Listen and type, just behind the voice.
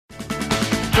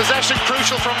Possession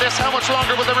crucial from this. How much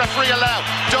longer will the referee allow?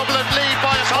 Dublin lead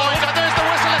by a point, and there's the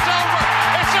whistle. It's over.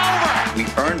 It's over. We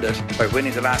earned it by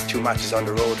winning the last 2 matches on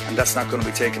the road, and that's not going to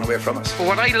be taken away from us. But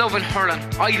what I love in hurling,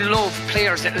 I love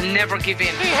players that will never give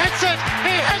in. He hits it.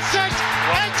 He hits it.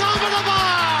 It's over the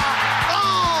bar.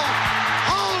 Oh,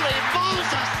 holy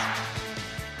Moses.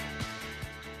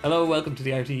 Hello, welcome to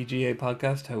the RTGA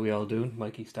podcast. How are we all doing?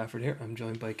 Mikey Stafford here. I'm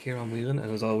joined by Kieran Whelan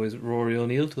and as always Rory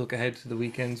O'Neill to look ahead to the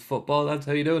weekend's football. Lads,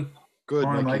 how you doing? Good,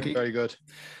 Morning, Mikey. Very good.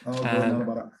 Oh, good. Not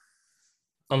about it.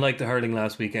 Unlike the hurling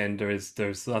last weekend,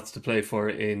 there's lots to play for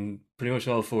in pretty much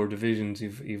all 4 divisions.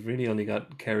 You've really only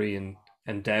got Kerry and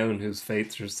Down whose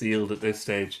fates are sealed at this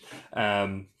stage.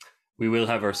 We will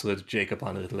have Ursula Jacob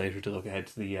on a little later to look ahead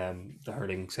to the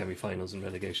hurling semi-finals and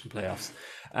relegation playoffs.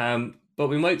 But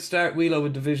we might start, Wheelo,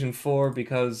 with Division 4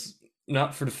 because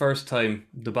not for the first time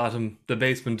the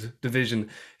basement division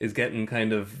is getting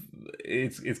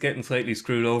it's getting slightly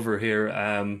screwed over here.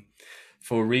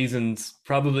 For reasons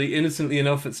probably innocently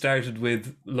enough, it started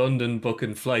with London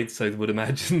booking flights, I would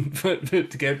imagine, but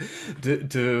to get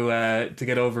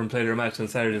over and play their match on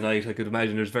Saturday night, I could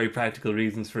imagine there's very practical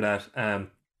reasons for that.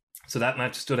 So that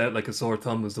match stood out like a sore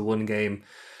thumb, was the one game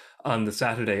on the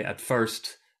Saturday at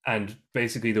first. And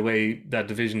basically the way that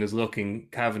division is looking,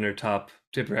 Cavan are top,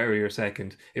 Tipperary are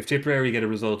second. If Tipperary get a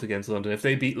result against London, if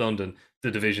they beat London, the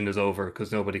division is over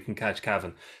because nobody can catch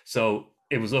Cavan. So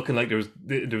it was looking like there was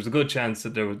a good chance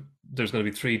that there's going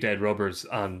to be 3 dead rubbers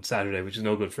on Saturday, which is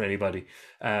no good for anybody.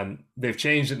 They've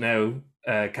changed it now.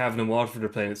 Cavan and Waterford are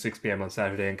playing at 6 p.m. on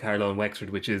Saturday, and Carlow and Wexford,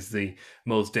 which is the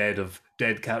most dead of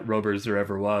dead cat rubbers there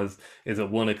ever was, is at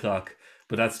 1 o'clock.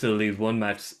 But that still leaves one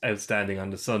match outstanding on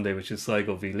the Sunday, which is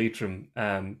Sligo v Leitrim.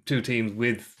 2 teams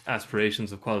with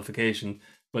aspirations of qualification,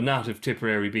 but not if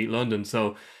Tipperary beat London.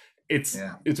 So it's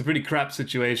a pretty crap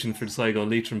situation for the Sligo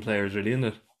and Leitrim players, really, isn't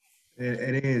it?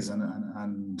 It is,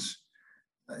 and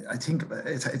I think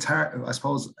it's hard. I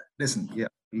suppose. Listen,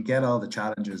 you get all the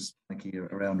challenges like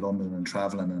around London and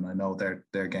travelling, and I know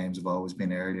their games have always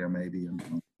been earlier, maybe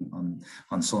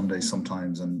on Sundays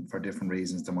sometimes, and for different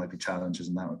reasons there might be challenges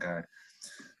in that regard.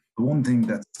 The one thing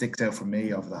that sticks out for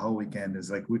me over the whole weekend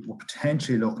is like we're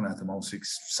potentially looking at the most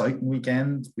exciting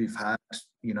weekend we've had,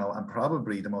 and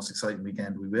probably the most exciting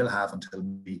weekend we will have until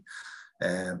the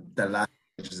last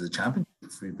stages of the championship.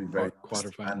 We'd be very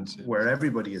quarterfinals, and where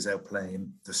everybody is out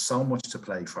playing. There's so much to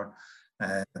play for.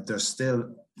 There's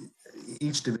still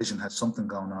each division has something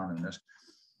going on in it.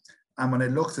 And when I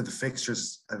looked at the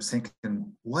fixtures, I was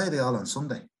thinking, why are they all on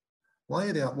Sunday? Why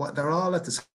are they? They're all at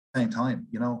the same time,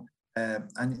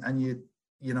 and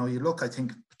you look. I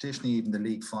think particularly even the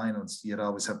league finals, you'd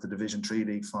always have the Division 3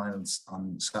 league finals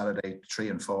on Saturday, 3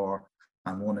 and 4,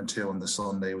 and 1 and 2 on the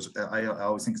Sunday. I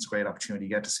always think it's a great opportunity.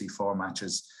 You get to see 4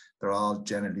 matches. They're all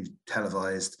generally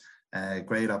televised.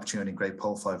 Great opportunity, great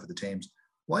profile for the teams.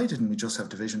 Why didn't we just have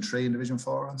Division 3 and Division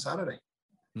 4 on Saturday?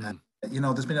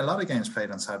 There's been a lot of games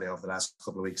played on Saturday over the last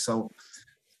couple of weeks. So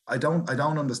I don't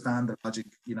understand the logic.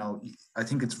 I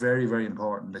think it's very, very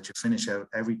important that you finish out.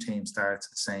 Every team starts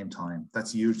at the same time.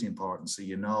 That's hugely important.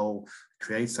 So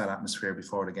creates that atmosphere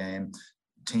before the game.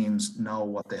 Teams know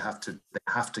what they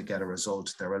have to get a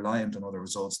result. They're reliant on other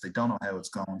results. They don't know how it's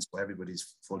going, so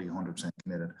everybody's fully 100%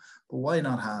 committed. But why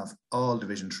not have all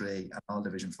Division 3 and all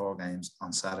Division 4 games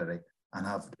on Saturday and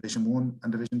have Division 1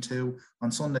 and Division 2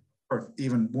 on Sunday, or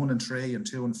even 1 and 3 and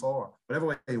 2 and 4, whatever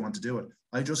way you want to do it.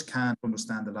 I just can't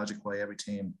understand the logic why every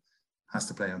team has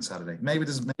to play on Saturday. Maybe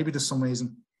there's some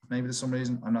reason.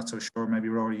 I'm not so sure. Maybe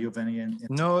Rory, you have any?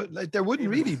 No, there wouldn't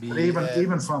really be. But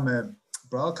even from a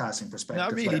broadcasting perspective,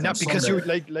 not really, not because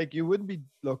Sunday, you wouldn't be.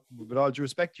 Look, with all due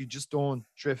respect, you just don't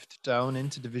drift down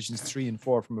into divisions 3 and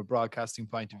 4 from a broadcasting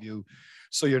point of view,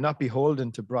 so you're not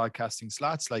beholden to broadcasting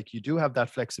slots. Like, you do have that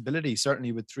flexibility,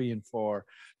 certainly with 3 and 4,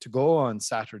 to go on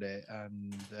Saturday,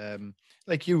 and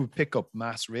you pick up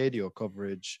mass radio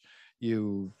coverage.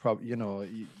 You probably,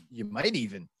 you might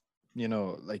even,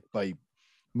 by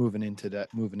moving into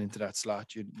that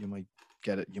slot, you might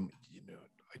get it.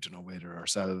 I don't know whether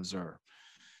ourselves or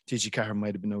TG Carr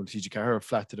might have been able to TG Carr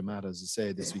flat to the mat, as I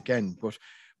say, this weekend. But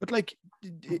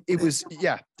it was,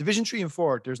 Division 3 and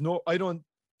 4. I don't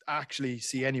actually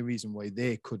see any reason why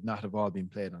they could not have all been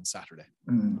played on Saturday.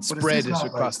 Spread it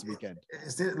across the weekend.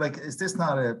 Is this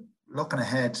not a looking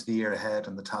ahead to the year ahead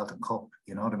and the Tailteann Cup?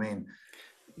 You know what I mean?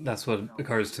 That's what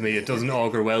occurs to me. It doesn't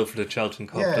augur well for the Tailteann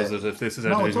Cup, does it? If this is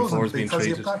how Division 4 is being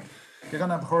treated. You're going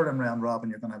to have hurling round robin.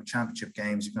 You're going to have championship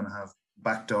games. You're going to have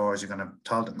backdoors. You're going to have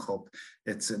Tailteann Cup.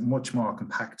 It's a much more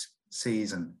compact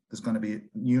season. There's going to be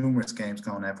numerous games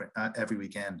going every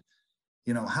weekend.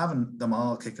 having them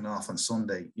all kicking off on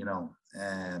Sunday,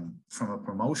 from a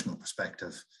promotional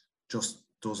perspective, just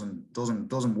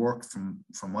doesn't work from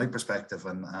my perspective,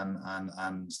 and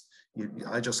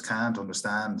I just can't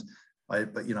understand.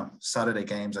 But Saturday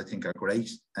games I think are great.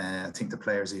 I think the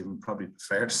players even probably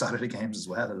prefer the Saturday games as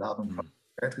well. A lot of them probably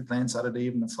prefer to be playing Saturday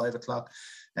evening at 5 o'clock.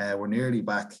 We're nearly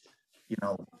back. I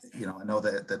know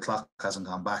that the clock hasn't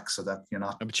gone back, so that you're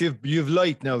not. But you've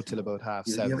light now till about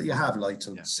 7:30. You have light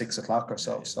till 6 o'clock or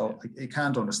so. So I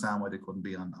can't understand why they couldn't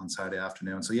be on Saturday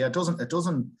afternoon. So it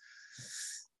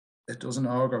doesn't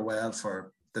augur well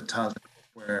for the talent,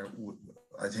 where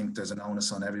I think there's an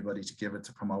onus on everybody to give it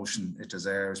the promotion it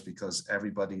deserves, because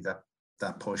everybody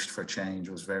that pushed for change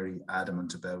was very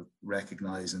adamant about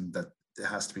recognising that it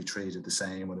has to be treated the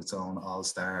same with its own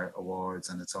All-Star awards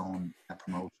and its own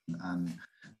promotion,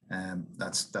 and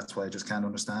that's why I just can't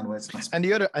understand why it's not. And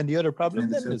the other problem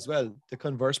then as well, the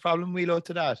converse problem we load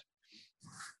to that,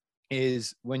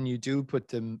 is when you do put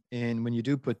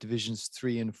divisions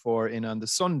 3 and 4 in on the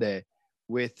Sunday,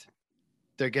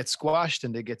 they get squashed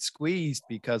and they get squeezed,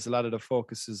 because a lot of the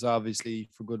focus is obviously,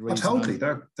 for good reason, totally.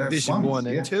 They're Division 1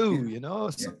 and 2,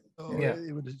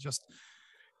 it would have just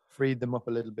freed them up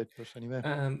a little bit. But anyway,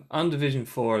 on Division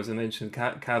 4, as I mentioned,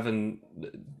 Cavan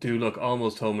do look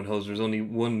almost home and hosed. There's only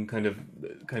one kind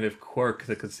of quirk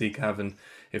that could see Cavan.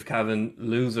 If Cavan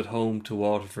lose at home to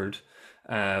Waterford,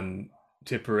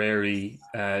 Tipperary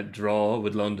draw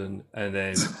with London, and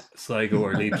then Sligo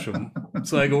or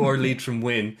Leitrim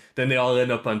win, then they all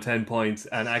end up on 10 points.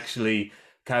 And actually,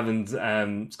 Cavan's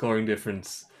scoring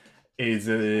difference is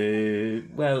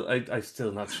I'm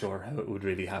still not sure how it would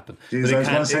really happen. Jeez, I was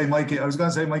going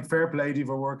to say, Mike, fair play to you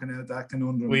for working out that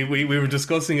conundrum. We were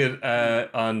discussing it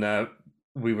on.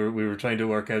 We were trying to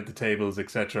work out the tables,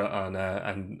 etc.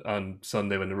 on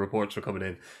Sunday when the reports were coming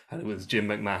in, and it was Jim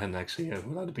McMahon, actually, a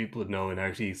lot of people would know in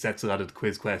RT, sets a lot of the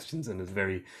quiz questions and is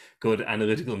very good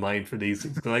analytical mind for these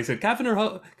things. Because I said, Cavan are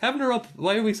up.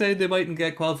 Why are we saying they mightn't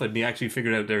get qualified? And he actually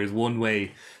figured out there is one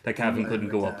way that Cavan couldn't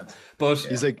go up. But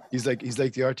he's like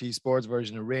the RT Sports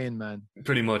version of Rain Man.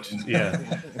 Pretty much, yeah.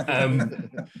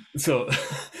 So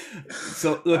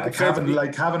look,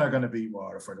 Cavan are going to beat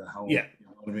Waterford at home. Yeah.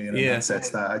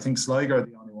 I think Sligo are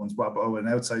the only ones. An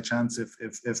outside chance if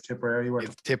Tipperary were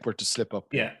to slip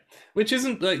up. Yeah, which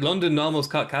isn't like London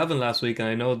almost caught Cavan last week, and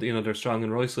I know they're strong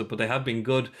in Royce, but they have been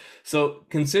good. So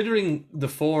considering the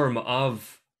form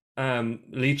of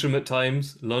Leitrim at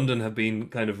times, London have been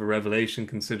kind of a revelation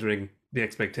considering the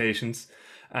expectations.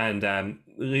 And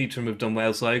Leitrim have done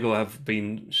well. Sligo have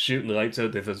been shooting the lights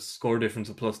out. They've a score difference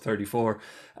of plus 34.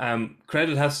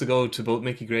 Credit has to go to both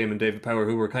Mickey Graham and David Power,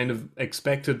 who were kind of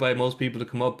expected by most people to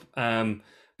come up.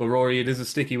 But Rory, it is a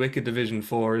sticky wicket Division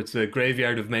 4. It's a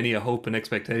graveyard of many a hope and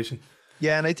expectation.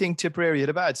 Yeah, and I think Tipperary had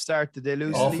a bad start. Did they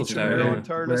lose Awful Leitrim start, below yeah. and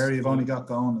Thurles? Tipperary have only got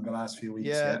going in the last few weeks.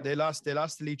 Yeah, they lost to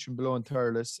Leitrim below and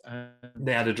Thurles.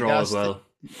 They had a draw as well.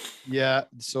 Yeah,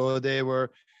 so they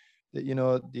were,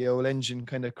 the old engine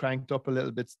kind of cranked up a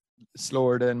little bit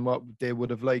slower than what they would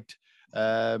have liked.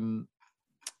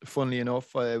 Funnily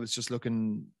enough, I was just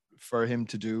looking for him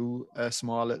to do a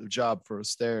small little job for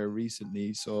us there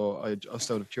recently. So I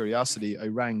just out of curiosity, I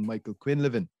rang Michael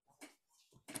Quinlivan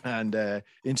and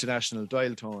international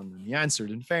dial tone, and he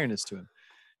answered in fairness to him.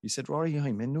 He said, Rory,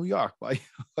 I'm in New York, but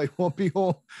I won't be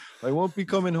home. I won't be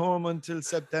coming home until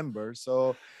September.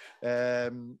 So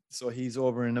he's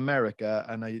over in America,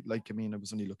 and I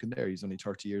was only looking there. He's only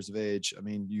 30 years of age. I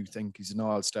mean, you think he's an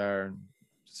all-star.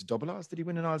 Is it double Alls? Did he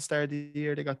win an all-star the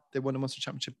year they won the Munster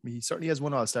Championship? He certainly has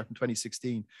one all-star from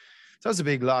 2016. So that's a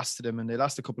big loss to them, and they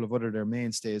lost a couple of their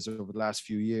mainstays over the last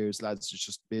few years. Lads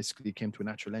just basically came to a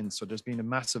natural end. So there's been a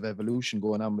massive evolution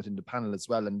going on within the panel as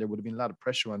well, and there would have been a lot of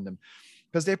pressure on them,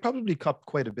 because they probably copped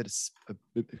quite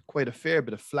a fair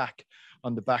bit of flack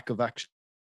on the back of actually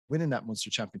winning that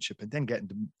Munster Championship and then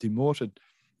getting demoted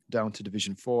down to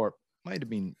Division 4. Might have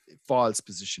been a false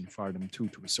position for them too,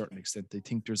 to a certain extent. They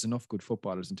think there's enough good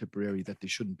footballers in Tipperary that they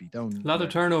shouldn't be down. A lot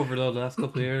of turnover though the last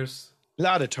couple of years. A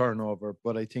lot of turnover,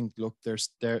 but I think, look,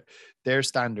 their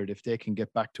standard, if they can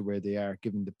get back to where they are,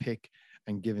 given the pick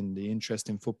and given the interest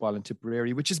in football in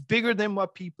Tipperary, which is bigger than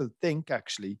what people think,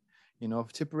 actually.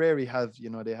 Tipperary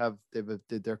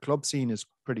their club scene is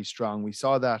pretty strong. We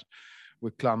saw that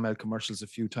with Clonmel commercials a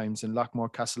few times, and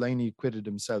Lockmore Castleiney acquitted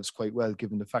themselves quite well,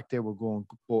 given the fact they were going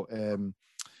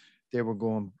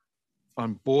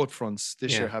on both fronts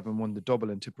this year, having won the double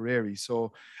in Tipperary.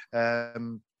 So,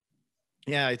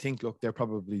 I think, look, they're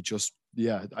probably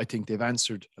I think they've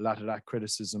answered a lot of that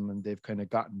criticism, and they've kind of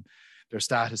gotten their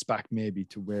status back maybe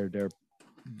to where they're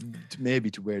maybe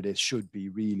to where they should be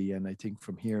really. And I think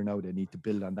from here now they need to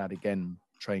build on that again,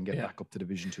 try and get back up to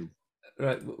Division 2.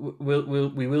 Right,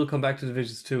 we will come back to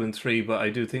Divisions 2 and 3, but I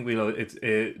do think it's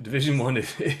Division 1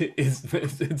 is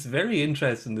it's very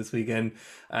interesting this weekend.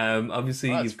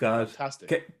 Obviously you've got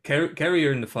Kerry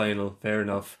are in the final, fair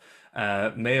enough.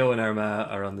 Mayo and Armagh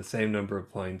are on the same number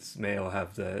of points. Mayo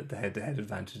have the head-to-head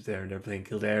advantage there, and they're playing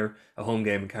Kildare, a home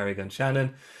game in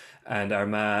Carrick-on-Shannon, and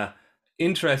Armagh.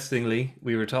 Interestingly,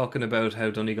 we were talking about how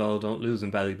Donegal don't lose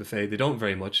in Ballybuffet. They don't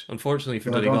very much. Unfortunately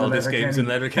for Donegal, this game's in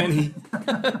Letterkenny,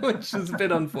 which is a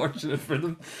bit unfortunate for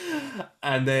them.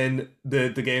 And then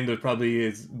the game that probably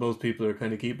is most people are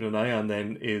kind of keeping an eye on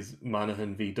then is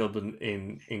Monaghan v Dublin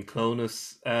in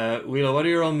Clonus. Wheelo, what are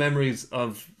your own memories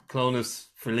of Clonus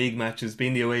for league matches?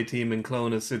 Being the away team in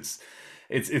Clonus,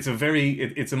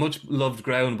 it's a much loved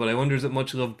ground, but I wonder, is it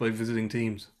much loved by visiting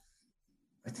teams?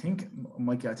 I think,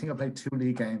 Mikey, I played 2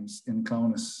 league games in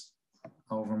Clonus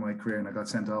over my career, and I got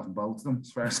sent off in both of them.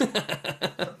 As far as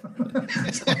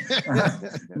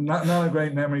not a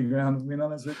great memory ground, to be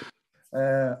honest with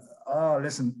you.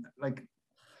 Listen, like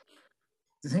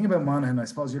the thing about Monaghan, I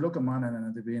suppose you look at Monaghan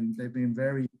and they've been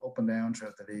very up and down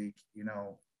throughout the league. You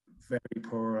know, very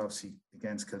poor obviously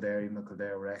against Kildare, even though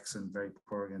Kildare were excellent, very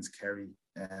poor against Kerry.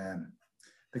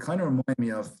 They kind of remind me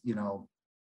of, you know,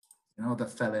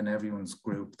 that fella in everyone's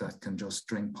group that can just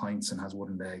drink pints and has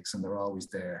wooden legs, and they're always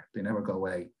there. They never go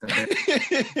away.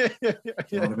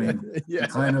 You know what I mean? Yeah.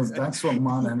 That's what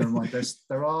Monaghan are like.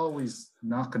 They're always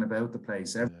knocking about the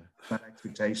place. That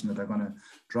expectation that they're going to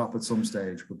drop at some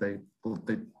stage, but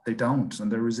they don't,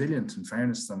 and they're resilient. In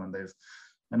fairness to them, and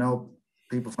I know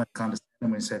people find it condescending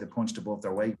when you say they punched above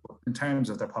their weight, but in terms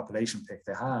of their population pick,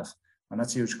 they have, and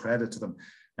that's huge credit to them.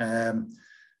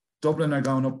 Dublin are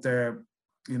going up there.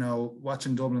 You know,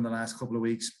 watching Dublin the last couple of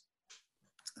weeks,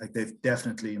 like they've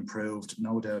definitely improved,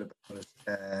 no doubt about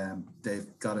it. They've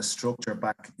got a structure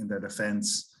back in their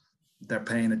defence. They're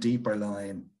playing a deeper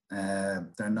line.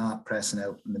 They're not pressing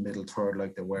out in the middle third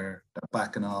like they were. They're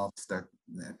backing off. They're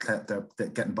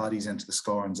getting bodies into the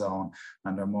scoring zone,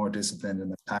 and they're more disciplined in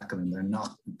their tackling. They're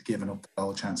not giving up the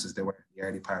goal chances they were in the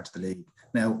early part of the league.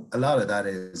 Now, a lot of that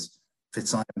is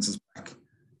Fitzsimons is back.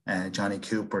 Johnny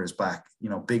Cooper is back. You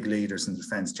know, big leaders in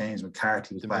defence. James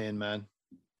McCarthy was back. Main man.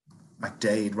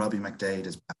 Robbie McDade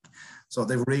is back. So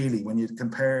they really, when you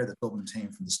compare the Dublin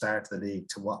team from the start of the league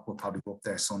to what will probably go up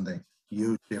there Sunday,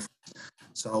 huge difference.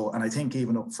 So, and I think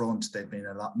even up front, they've been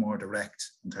a lot more direct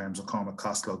in terms of Cormac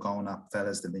Costello going up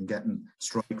fellas. They've been getting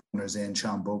strike runners in.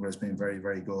 Sean Bugger has been very,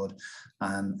 very good.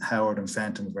 And Howard and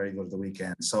Fenton were very good at the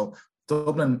weekend. So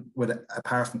Dublin,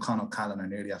 apart from Conor Callan, are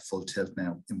nearly at full tilt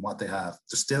now in what they have.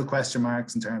 There's still question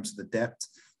marks in terms of the depth.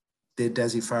 Did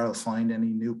Dessie Farrell find any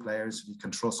new players you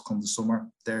can trust come the summer?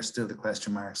 They're still the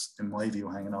question marks, in my view,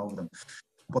 hanging over them.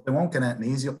 But they won't get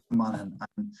anything easy up in Monaghan.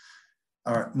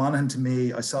 Monaghan, to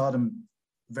me, I saw them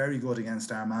very good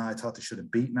against Armagh. I thought they should have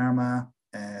beaten Armagh.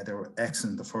 They were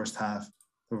excellent the first half.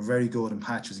 They were very good in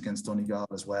patches against Donegal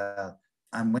as well.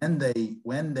 And when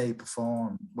they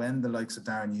perform, when the likes of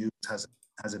Darren Hughes has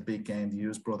a big game, the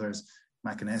Hughes brothers,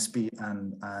 McInnesby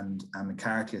and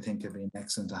McCarthy, I think have been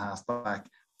excellent to half back.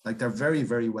 Like they're very,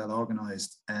 very well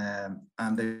organised, and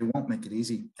they won't make it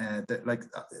easy. You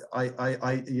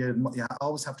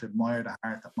always have to admire the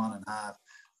heart that Monaghan have,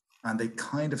 and they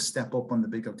kind of step up on the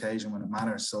big occasion when it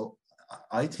matters. So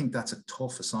I think that's a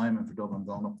tough assignment for Dublin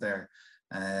going up there,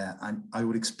 and I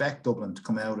would expect Dublin to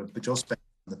come out of it just based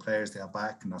on the players they have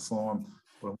back and their form.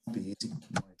 But it won't be easy.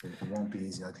 It won't be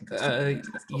easy. I think.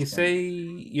 You say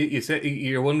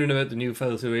you're wondering about the new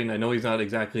fellas who are in. I know he's not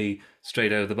exactly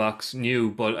straight out of the box new,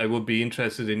 but I would be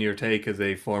interested in your take as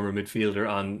a former midfielder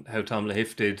on how Tom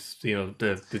Lahiff did. You know,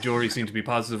 the jury seemed to be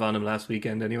positive on him last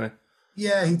weekend. Anyway.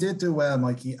 Yeah, he did do well,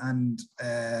 Mikey, and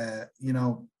you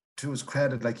know, to his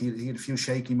credit, like he had a few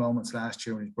shaky moments last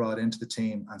year when he was brought into the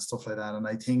team and stuff like that. And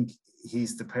I think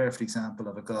he's the perfect example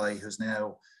of a guy who's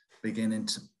now beginning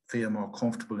to feel more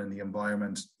comfortable in the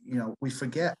environment. You know, we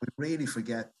really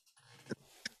forget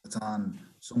that's on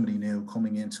somebody new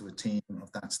coming into a team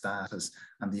of that status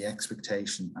and the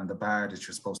expectation and the bar that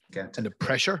you're supposed to get to. And the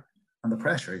pressure. And the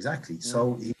pressure, exactly. Yeah.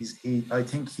 So I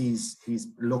think he's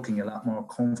looking a lot more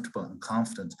comfortable and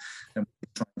confident than what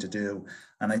he's trying to do.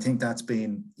 And I think that's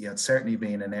it's certainly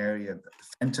been an area.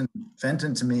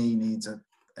 Fenton to me needs a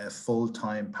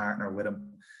full-time partner with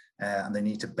him, and they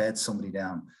need to bed somebody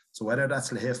down. So whether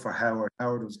that's Lahiff or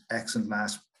Howard was excellent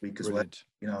last week as Brilliant.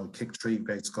 Well. You know, kicked 3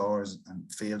 great scores and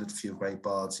fielded a few great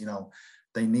balls. You know,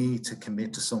 they need to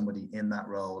commit to somebody in that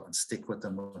role and stick with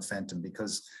them with Fenton,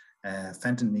 because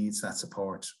Fenton needs that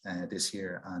support this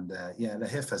year, and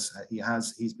Lahiff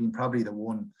he's been probably the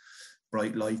one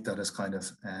bright light that has kind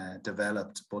of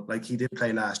developed. But like he did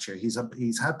play last year, he's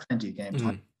had plenty of game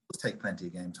time. He'll take plenty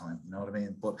of game time. You know what I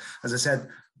mean? But as I said,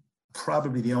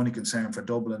 probably the only concern for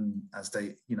Dublin as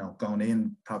they, going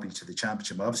in probably to the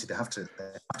championship. Obviously, they have to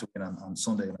win on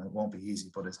Sunday, and it won't be easy.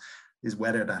 But is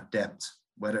whether that depth,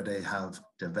 whether they have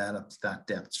developed that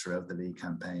depth throughout the league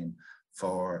campaign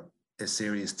for a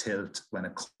serious tilt when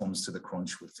it comes to the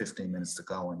crunch with 15 minutes to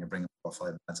go and you're bringing 4 or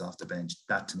 5 lads off the bench.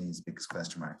 That to me is the biggest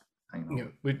question mark. Yeah,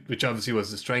 which obviously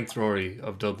was the strength, Rory,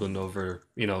 of Dublin over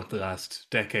the last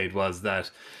decade, was that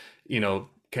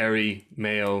Kerry,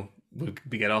 Mayo would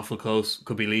get awful close,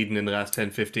 could be leading in the last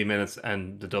 10-15 minutes,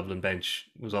 and the Dublin bench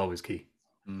was always key.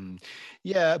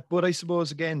 Yeah, but I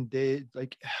suppose again, they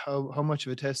how much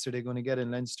of a test are they going to get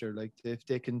in Leinster? Like, if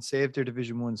they can save their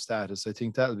Division 1 status, I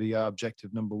think that'll be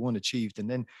objective number 1 achieved, and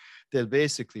then they'll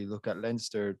basically look at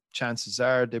Leinster. Chances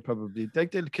are they probably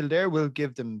Kildare will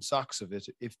give them socks of it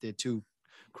if they two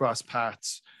cross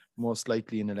paths, most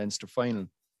likely in a Leinster final,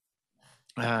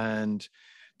 and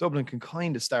Dublin can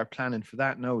kind of start planning for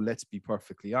that now. Let's be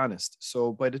perfectly honest.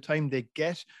 So by the time they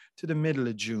get to the middle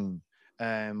of June,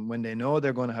 when they know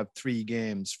they're going to have 3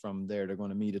 games from there, they're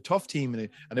going to meet a tough team, and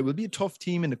it will be a tough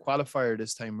team in the qualifier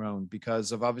this time round,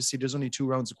 because of obviously there's only 2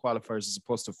 rounds of qualifiers as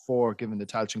opposed to 4, given the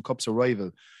Tailteann Cup's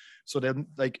arrival. So then,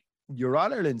 your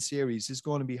All-Ireland series is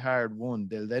going to be hard won.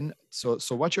 They'll then so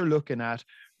what you're looking at,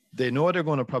 they know they're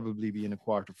going to probably be in a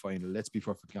quarter final. Let's be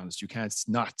perfectly honest. You can't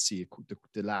not see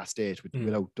the last 8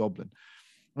 without Dublin.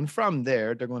 And from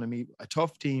there, they're going to meet a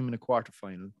tough team in a quarter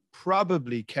final,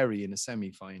 probably Kerry in a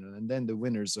semi-final, and then the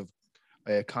winners of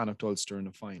Connacht Ulster in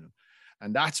the final.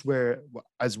 And that's where,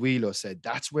 as Wheelo said,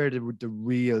 that's where the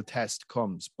real test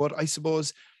comes. But I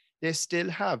suppose they still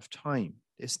have time.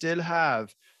 They still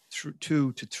have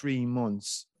 2 to 3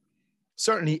 months,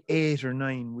 certainly 8 or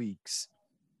 9 weeks,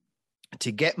 to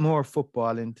get more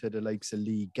football into the likes of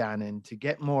League Gannon, to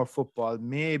get more football.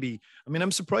 Maybe,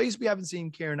 I'm surprised we haven't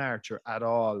seen Kieran Archer at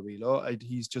all.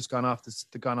 He's just gone off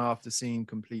the scene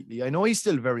completely. I know he's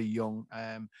still very young.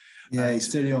 He's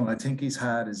still young. I think he's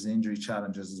had his injury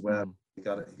challenges as well. He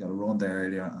got a run there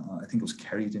earlier. I think it was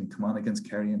Kerry, didn't come on against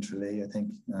Kerry and Tralee, I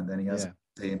think, and then he has a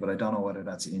team. But I don't know whether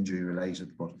that's injury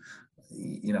related. But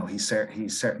he's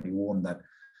certainly one that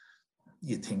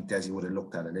you think Desi would have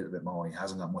looked at a little bit more. He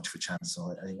hasn't got much of a chance,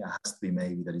 so I think it has to be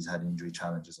maybe that he's had injury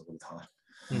challenges, I would have thought.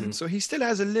 Mm-hmm. So he still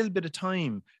has a little bit of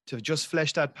time to just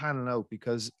flesh that panel out,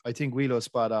 because I think Wheelo's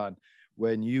spot on.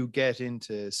 When you get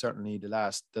into certainly the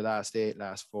last 8,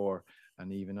 last 4,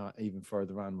 and even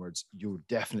further onwards, you're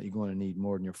definitely going to need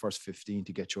more than your first 15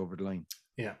 to get you over the line.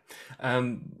 Yeah.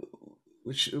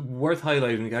 Which worth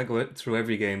highlighting, we can't go through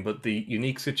every game, but the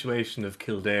unique situation of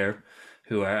Kildare,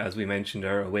 who are, as we mentioned,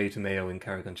 are away to Mayo in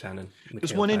Carrick-on-Shannon.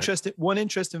 There's one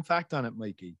interesting fact on it,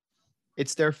 Mikey.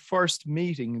 It's their first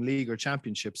meeting, league or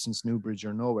championship, since Newbridge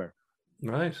or Nowhere.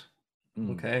 Right.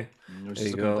 Okay. There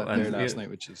you go. And last night,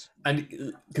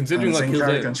 considering what Kildare,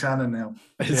 Carrick-on-Shannon now.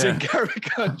 It's in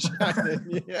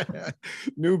Carrick-on-Shannon. Yeah.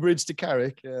 Newbridge to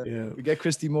Carrick. Yeah. We get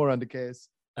Christy Moore on the case.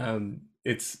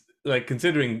 It's like,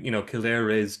 considering Kildare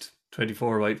raised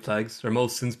 24 white flags, their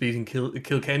most since beating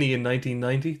Kilkenny in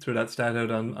 1990. Threw that stat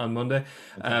out on Monday.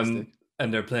 And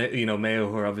they're playing, Mayo,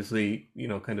 who are obviously,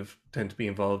 kind of tend to be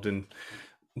involved in,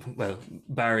 well,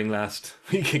 barring last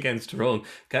week against Tyrone,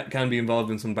 can be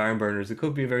involved in some barn burners. It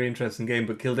could be a very interesting game,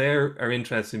 but Kildare are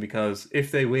interesting because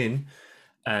if they win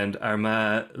and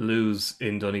Armagh lose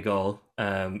in Donegal,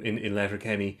 in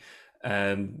Letterkenny,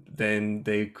 then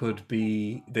they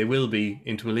will be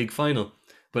into a league final.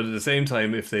 But at the same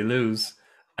time, if they lose,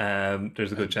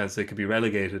 there's a good chance they could be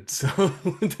relegated. So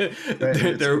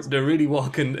they're really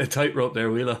walking a tightrope there,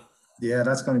 Wheelo. Yeah,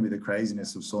 that's going to be the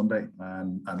craziness of Sunday,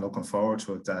 and looking forward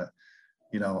to it. That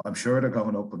I'm sure they're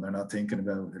going up and they're not thinking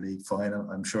about a league final.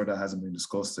 I'm sure that hasn't been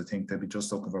discussed. I think they'll be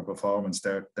just looking for performance.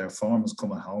 Their form has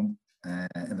come at home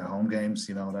in their home games.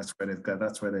 That's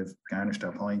where they've garnished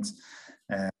their points.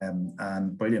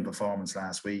 And brilliant performance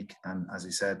last week. And as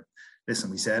we said,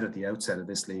 we said at the outset of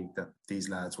this league that these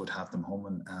lads would have them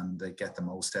humming and they get the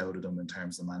most out of them in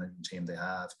terms of the management team they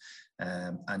have.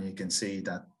 And you can see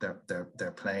that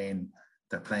they're playing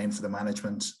for the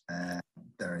management.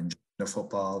 They're enjoying their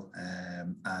football,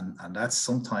 and that's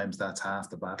half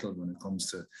the battle when it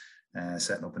comes to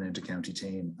setting up an inter-county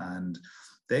team. And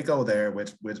they go there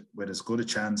with as good a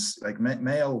chance. Like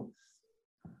Mayo.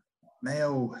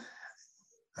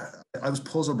 I was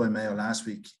puzzled by Mayo last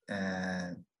week.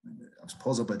 I was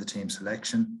puzzled by the team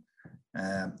selection.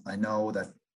 I know that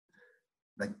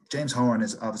like James Horan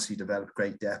has obviously developed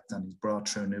great depth, and he's brought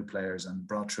through new players and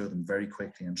brought through them very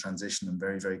quickly and transitioned them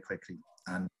very, very quickly.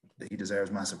 And he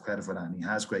deserves massive credit for that. And he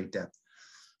has great depth.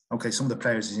 Okay, some of the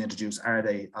players he's introduced, are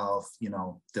they of, you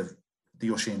know, the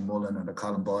Oisin Mullen or the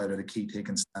Colin Boyle or the Keith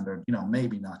Higgins standard? You know,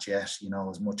 maybe not yet, you know,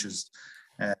 as much as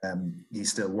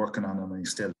he's still working on them and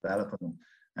he's still developing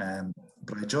them.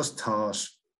 But I just thought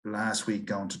last week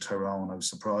going to Tyrone, I was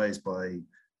surprised by,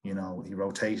 you know, he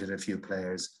rotated a few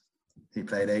players. He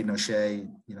played Aidan O'Shea,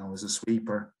 you know, as a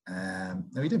sweeper.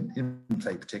 No, he didn't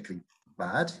play particularly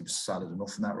bad. He was solid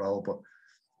enough in that role, but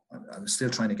I was still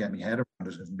trying to get my head around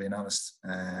it, if I'm being honest.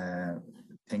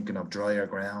 Thinking of drier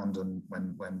ground, and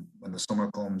when the summer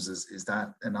comes, is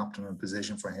that an optimum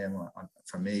position for him?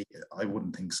 For me, I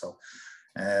wouldn't think so.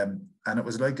 And it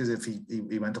was like as if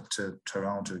he went up to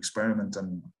Tyrone to experiment,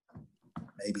 and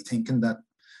maybe thinking that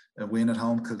a win at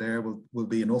home Kildare will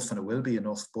be enough, and it will be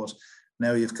enough. But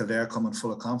now you have Kildare coming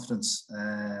full of confidence,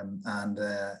 and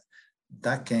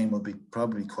that game will be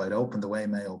probably quite open the way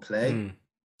Mayo play.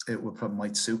 It would probably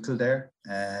might suit Kildare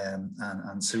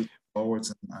and suit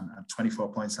forwards, and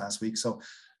 24 points last week. So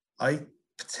I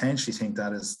potentially think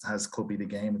that could be the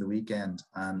game of the weekend.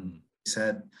 And he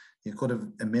said you could have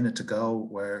a minute to go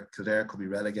where Kildare could be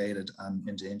relegated, and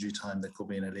into injury time they could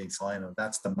be in a league final.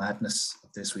 That's the madness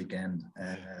of this weekend.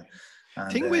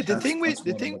 The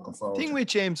thing with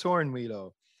James Horan,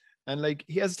 Wheelo, and like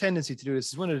he has a tendency to do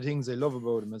this. Is one of the things I love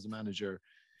about him as a manager.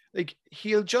 Like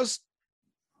he'll just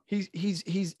he'll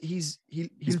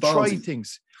try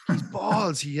things. He's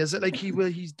balls. He has it. Like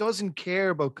he doesn't care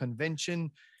about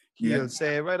convention. He'll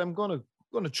say, right, I'm gonna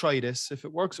try this. If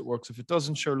it works, it works. If it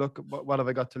doesn't, sure, look, what have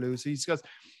I got to lose? He's got,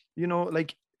 you know,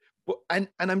 like, but and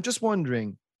I'm just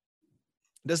wondering,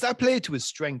 does that play to his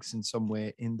strengths in some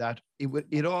way, in that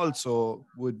it also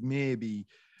would maybe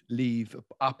leave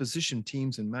opposition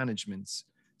teams and managements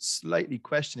slightly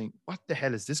questioning, what the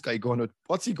hell is this guy going to,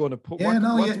 what's he going to put?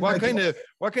 What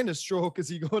kind of stroke is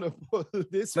he going to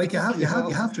put this? Like you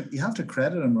have to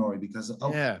credit him, Rory, because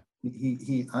I'm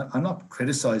not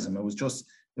criticizing him.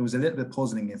 It was a little bit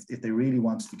puzzling if they really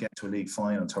wanted to get to a league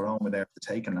final. Tyrone were there for the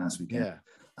taking last weekend. Yeah.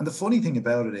 And the funny thing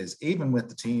about it is, even with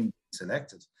the team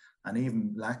selected and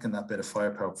even lacking that bit of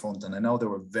firepower up front, and I know they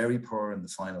were very poor in the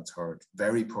final third,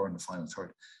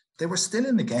 they were still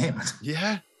in the game.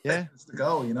 Yeah. To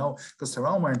go, you know, because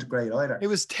Tyrone weren't great either. It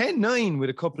was 10-9 with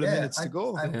a couple of minutes to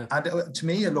go. And to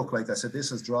me, it looked like, I said,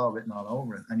 this is draw written all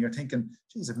over it. And you're thinking,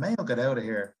 geez, if Mayo get out of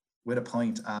here with a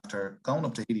point after going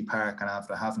up to Healy Park and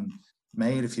after having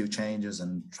made a few changes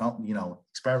and, you know,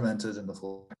 experimented in the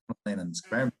full line and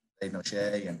experimented with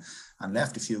O'Shea and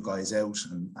left a few guys out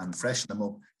and freshened them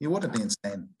up, you would have been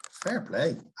saying, fair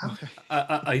play.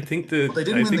 I think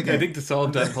to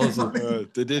solve that puzzle,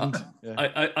 they didn't.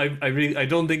 I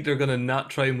don't think they're going to not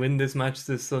try and win this match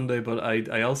this Sunday, but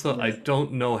I also I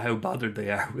don't know how bothered they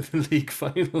are with the league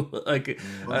final.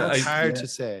 It's hard to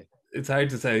say. It's hard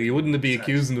to say. You wouldn't be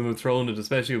accusing them of throwing it,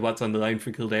 especially what's on the line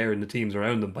for Kildare and the teams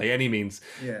around them, by any means.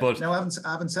 Yeah. But now,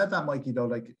 having said that, Mikey, though,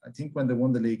 like I think when they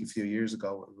won the league a few years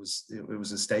ago, it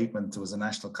was a statement. It was a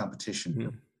national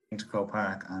competition to Croke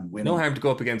Park and winning. No harm to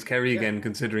go up against Kerry again,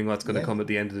 considering what's going to come at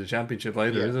the end of the championship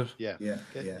either, is it? Yeah.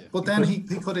 But then he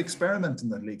could experiment in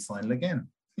the league final again.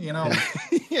 You know,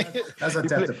 as a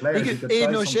depth of players,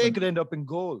 Aidan O'Shea could end up in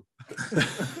goal.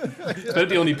 It's about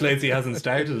the only place he hasn't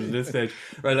started at this stage.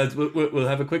 Right, lads, we'll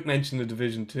have a quick mention of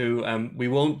Division 2. We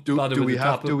won't bother with the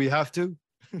top. Do we have to?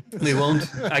 We won't.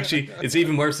 Actually, it's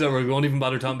even worse though. We won't even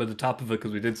bother talking about the top of it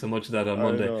because we did so much of that on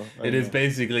Monday. It is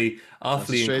basically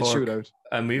Offaly and Cork. Shootout.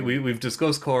 And we've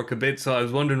discussed Cork a bit, so I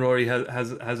was wondering, Rory,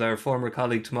 has our former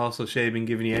colleague Tomás O'Shea been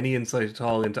giving you any insight at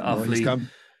all into Offaly?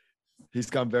 He's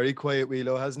gone very quiet,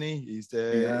 Wheelo, hasn't he?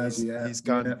 He's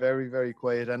gone very, very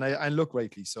quiet, and look,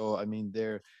 rightly so. I mean,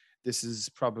 this is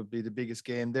probably the biggest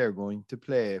game they're going to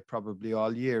play probably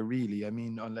all year, really. I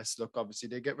mean, unless, look, obviously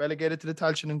they get relegated to the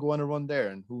Tailteann and go on a run there,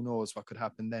 and who knows what could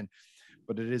happen then.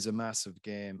 But it is a massive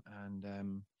game,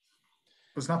 and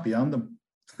it's not beyond them.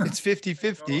 It's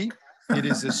 50-50. It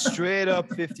is a straight up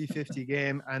 50-50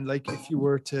 game, and like if you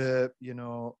were to, you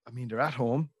know, I mean, they're at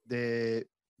home.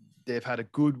 They've had a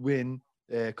good win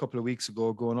a couple of weeks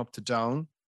ago going up to Down.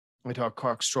 I thought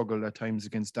Cork struggled at times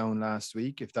against Down last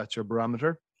week, if that's your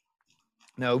barometer.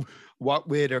 Now, what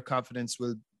way their confidence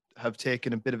will have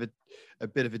taken a bit of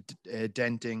a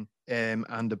denting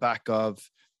on the back of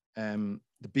the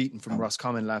beating from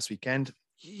Roscommon last weekend,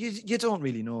 you don't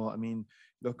really know. I mean,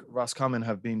 look, Roscommon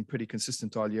have been pretty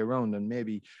consistent all year round, and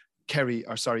maybe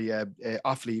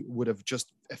Offaly would have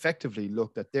just effectively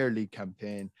looked at their league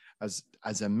campaign as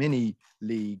a mini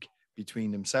league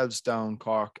between themselves, Down,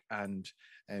 Cork, and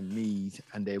Meath,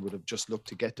 and they would have just looked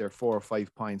to get their 4 or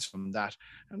 5 points from that.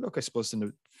 And look, I suppose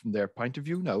from their point of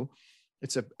view now,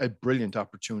 it's a brilliant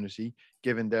opportunity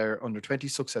given their under-20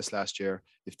 success last year.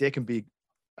 If they can be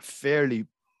a fairly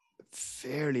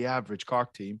average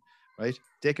Cork team, right?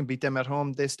 They can beat them at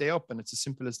home, they stay up, and it's as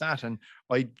simple as that. And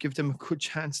I give them a good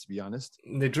chance, to be honest.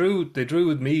 They drew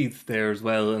with Meath there as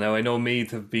well. Now I know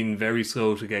Meath have been very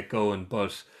slow to get going,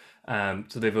 but so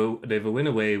they've a win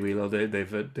away.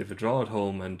 They've a draw at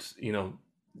home, and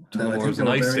Tullamore's a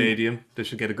nice stadium. They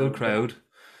should get a good crowd.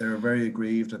 They were very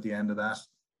aggrieved at the end of that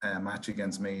match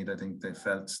against Meath. I think they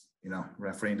felt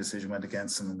refereeing decision went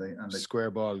against them, and they square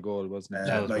ball goal, wasn't it?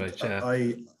 That was right,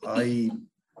 yeah.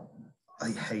 I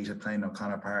hated playing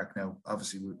O'Connor Park. Now,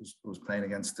 obviously, was playing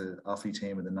against the Offaly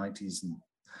team in the 90s, and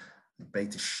they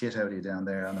baked the shit out of you down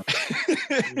there. And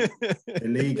the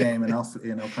league game in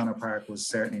O'Connor Park was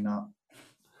certainly not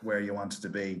where you wanted to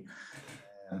be.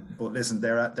 But listen,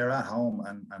 they're at home,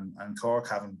 and Cork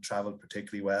haven't travelled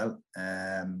particularly well.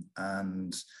 And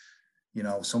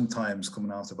sometimes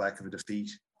coming off the back of a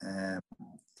defeat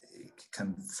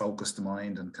can focus the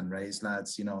mind and can raise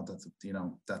lads.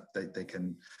 That they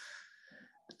can.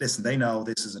 Listen, they know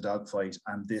this is a dogfight,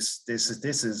 and this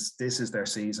is their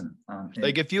season.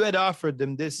 Like if you had offered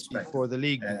them this before the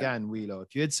league began, Wheelo,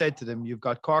 if you had said to them, "You've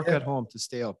got Cork at home to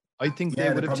stay up," I think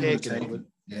they would have taken it.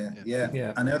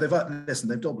 Yeah. And now they've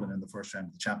Dublin in the first round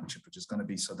of the championship, which is going to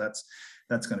be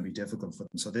that's going to be difficult for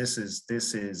them. So this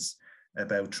is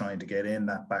about trying to get in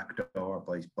that back door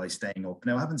by staying up.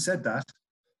 Now, having said that,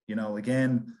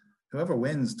 again, whoever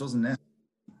wins doesn't necessarily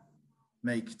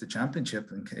make the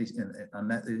championship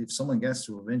unless if someone gets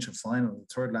to a provincial final, the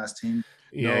third last team.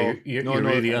 Yeah, you're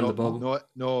really on the bubble.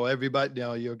 No, everybody.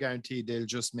 No, you're guaranteed they'll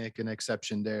just make an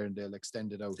exception there and they'll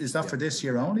extend it out. Is that for this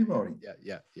year only, Rory?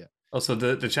 Yeah. Also,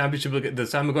 the championship the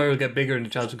Sam Maguire will get bigger and the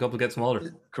Challenge Cup will get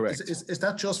smaller. Correct. Is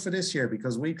that just for this year?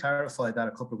 Because we clarified that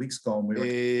a couple of weeks ago.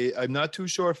 And I'm not too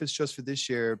sure if it's just for this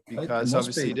year because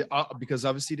obviously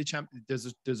the champ there's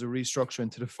a restructure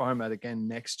into the format again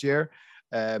next year.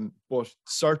 But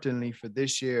certainly for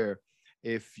this year,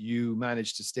 if you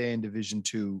manage to stay in Division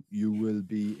 2, you will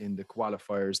be in the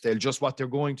qualifiers. What they're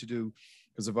going to do,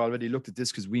 because I've already looked at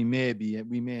this, because we may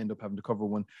end up having to cover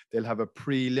one. They'll have a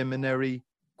preliminary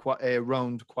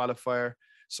round qualifier.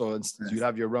 So you'd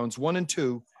have your rounds 1 and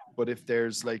 2, but if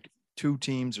there's like 2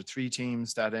 teams or 3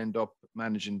 teams that end up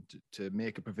managing to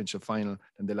make a provincial final,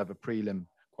 then they'll have a prelim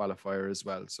qualifier as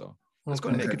well. So it's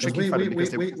going to make it tricky for them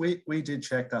because we did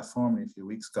check that formally a few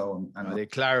weeks ago, and they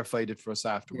clarified it for us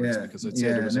afterwards because I'd say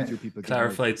there was a few people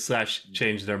clarified /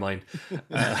 changed their mind.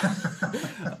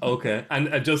 Okay,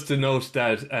 and just to note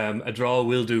that a draw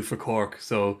will do for Cork.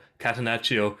 So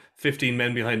Catenaccio, 15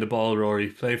 men behind the ball. Rory,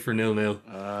 play for 0-0.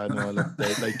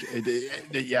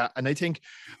 And I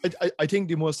think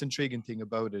the most intriguing thing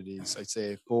about it is I'd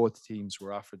say both teams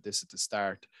were offered this at the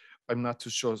start. I'm not too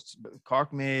sure.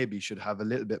 Cork maybe should have a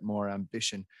little bit more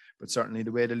ambition, but certainly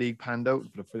the way the league panned out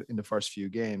in the first few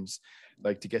games,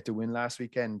 like to get the win last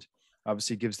weekend,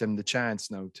 obviously gives them the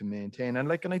chance now to maintain. And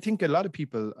I think a lot of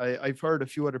people, I've heard a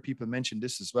few other people mention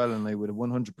this as well, and I would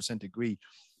 100% agree.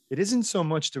 It isn't so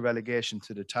much the relegation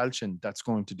to the Tailteann that's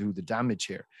going to do the damage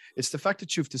here. It's the fact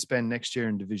that you have to spend next year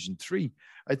in Division 3.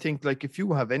 I think if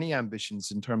you have any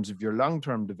ambitions in terms of your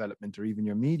long-term development or even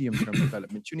your medium-term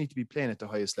development, you need to be playing at the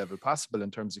highest level possible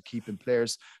in terms of keeping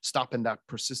players, stopping that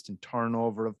persistent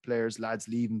turnover of players, lads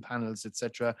leaving panels,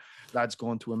 etc., lads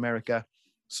going to America.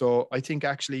 So I think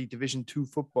actually Division 2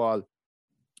 football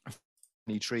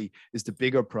 23 is the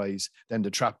bigger prize than the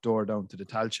trapdoor down to the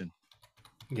Tailteann.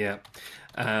 Yeah.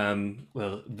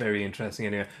 Well, very interesting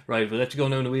anyway. Right, we'll let you go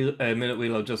now in a minute,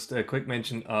 Wheelo. Just a quick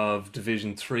mention of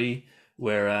Division 3,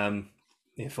 where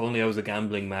if only I was a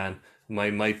gambling man,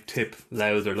 my tip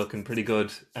Louth are looking pretty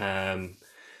good.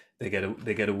 They get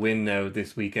a win now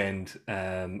this weekend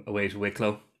away to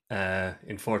Wicklow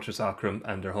in Fortress Aughrim,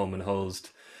 and they're home and hosed.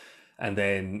 And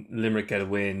then Limerick get a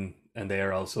win, and they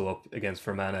are also up against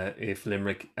Fermanagh. If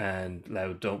Limerick and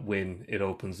Louth don't win, it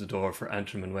opens the door for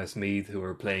Antrim and Westmeath, who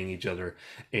are playing each other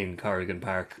in Corrigan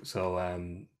Park. So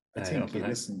I think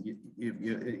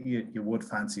you would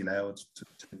fancy Louth to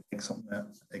take something out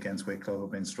against Wicklow,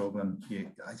 who've been struggling.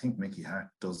 I think Mickey Hart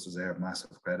does deserve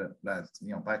massive credit. Back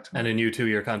to and a new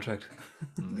 2-year contract.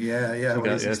 Yeah.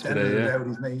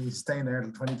 He's staying there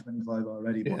till 2025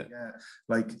 already. But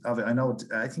I know.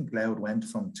 I think Louth went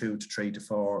from 2 to 3 to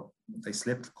 4. They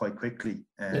slipped quite quickly.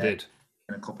 They did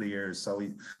in a couple of years. So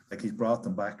he's brought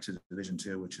them back to Division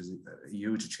 2, which is a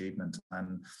huge achievement.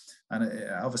 And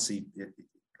obviously,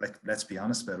 let's be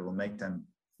honest about it, will make them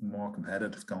more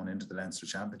competitive going into the Leinster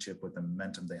Championship with the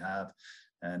momentum they have.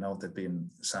 I know they've been,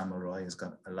 Sam Roy has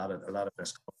got a lot of their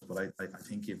scores, but I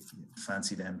think you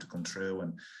fancy them to come through.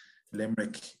 And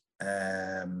Limerick,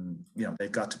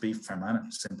 they've got to beat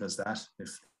Fermanagh, simple as that.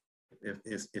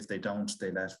 If they don't,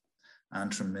 they let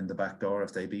Antrim in the back door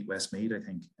if they beat Westmeath, I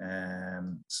think.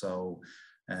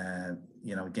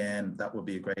 Again, that would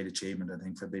be a great achievement, I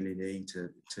think, for Billy Lee to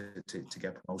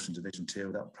get promotion to Division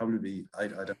 2. That would probably be, I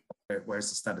don't know where's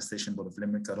the statistician, but if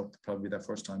Limerick got up, probably their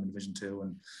first time in Division 2.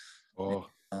 And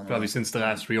probably since the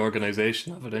last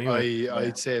reorganisation of it anyway.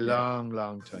 I'd say a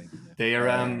long time. They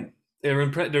are they're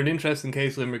an interesting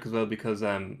case, Limerick, as well, because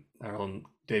our own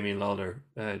Damien Lawler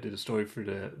did a story for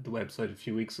the website a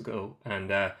few weeks ago, and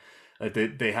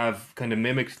they have kind of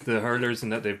mimicked the hurlers in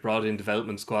that they've brought in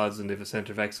development squads and they have a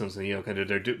centre of excellence, and kind of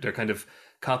they're kind of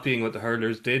copying what the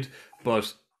hurlers did,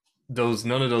 but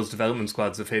none of those development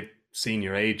squads have hit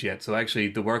senior age yet. So actually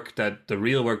the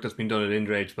real work that's been done at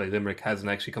Indrage by Limerick hasn't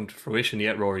actually come to fruition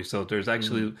yet, Rory. So there's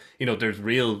actually there's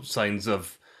real signs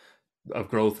of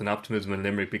growth and optimism in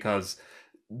Limerick, because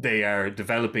they are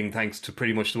developing thanks to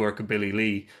pretty much the work of Billy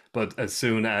Lee. But as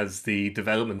soon as the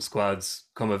development squads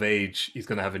come of age, he's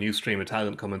going to have a new stream of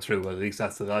talent coming through. Well, at least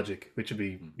that's the logic, which would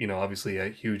be, obviously a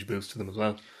huge boost to them as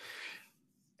well.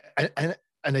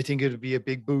 And I think it would be a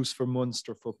big boost for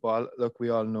Munster football. Look, we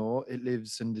all know it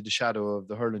lives in the shadow of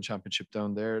the hurling championship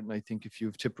down there. And I think if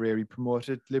you've Tipperary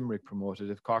promoted, Limerick promoted,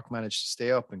 if Cork managed to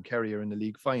stay up and Kerry are in the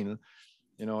league final,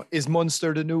 is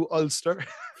Munster the new Ulster?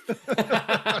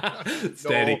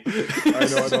 Steady.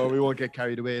 I know, we won't get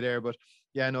carried away there, but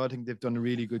I think they've done a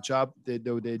really good job. They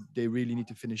really need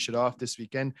to finish it off this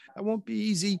weekend. That won't be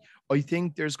easy. I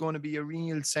think there's going to be a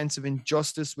real sense of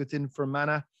injustice within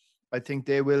Fermanagh. I think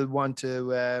they will want to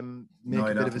make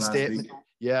a bit of a statement.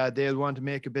 Yeah, they'll want to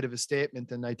make a bit of a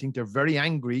statement, and I think they're very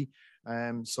angry.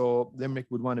 So Limerick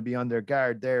would want to be on their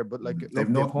guard there, but they've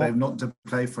nothing to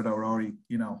play for though, Rory.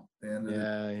 The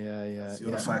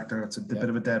other factor. It's a bit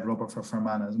of a dead rubber for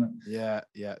Fermanagh, isn't it?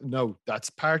 Yeah. No, that's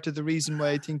part of the reason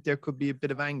why I think there could be a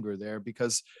bit of anger there,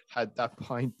 because had that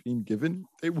point been given,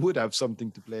 they would have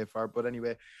something to play for. But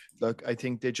anyway, look, I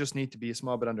think they just need to be a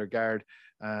small bit on their guard.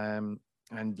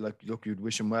 And you'd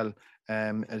wish them well.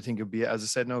 I think it'd be, as I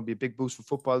said, it'd be a big boost for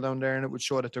football down there, and it would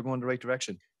show that they're going the right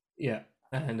direction. Yeah,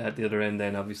 and at the other end,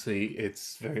 then obviously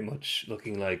it's very much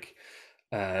looking like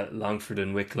Longford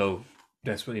and Wicklow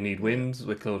desperately need wins.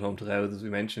 Wicklow at home to Louth, as we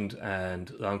mentioned,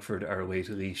 and Longford are away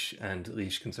to Laois, and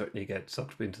Laois can certainly get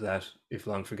sucked into that if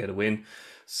Longford get a win.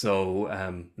 So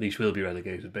Laois will be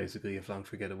relegated basically if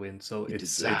Longford get a win. So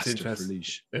it's interesting.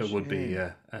 It would be,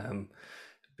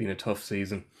 been a tough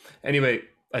season. Anyway,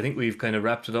 I think we've kind of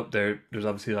wrapped it up there. There's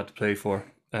obviously a lot to play for.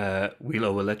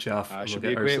 Wheelo will let you off. It should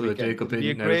be a great weekend. It'll be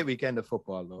a great weekend of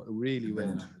football, though. It really will.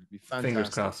 It'll be fantastic. Fingers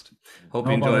crossed. Hope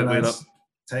you enjoy it, Wheelo.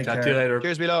 Take care. Chat to you later.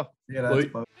 Cheers, Wheelo. See you later. He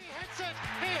hits it.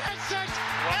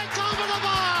 It's over the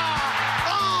bar.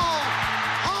 Oh,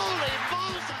 holy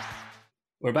Moses.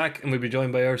 We're back, and we'll be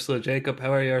joined by Ursula Jacob.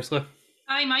 How are you, Ursula?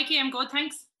 Hi, Mikey. I'm good,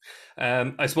 thanks.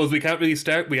 I suppose we can't really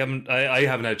start. I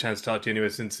haven't had a chance to talk to you anyway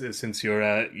since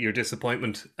your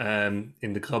disappointment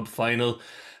in the club final.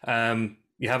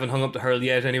 You haven't hung up the hurl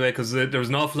yet anyway, because there was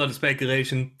an awful lot of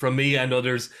speculation from me and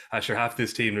others. Sure, half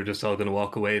this team are just all going to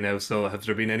walk away now. So have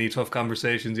there been any tough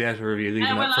conversations yet, or are you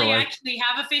leaving that for a while? I actually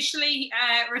have officially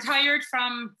retired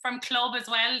from club as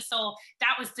well. So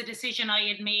that was the decision I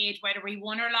had made, whether we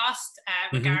won or lost,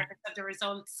 regardless of the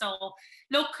results. So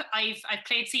look, I've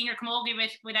played senior camogie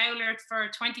with Oulart for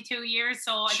 22 years.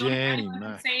 So I don't think anyone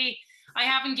can say I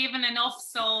haven't given enough.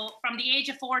 So from the age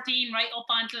of 14 right up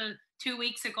until 2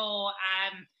 weeks ago,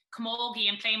 camogie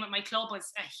and playing with my club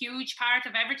was a huge part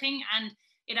of everything, and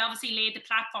it obviously laid the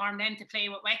platform then to play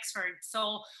with Wexford.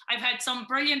 So I've had some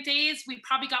brilliant days. We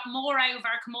probably got more out of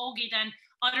our camogie than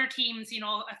other teams.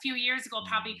 A few years ago,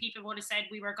 probably people would have said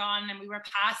we were gone and we were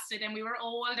past it and we were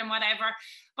old and whatever.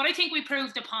 But I think we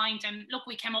proved a point, and look,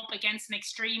 we came up against an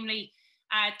extremely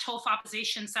tough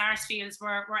opposition. Sarsfields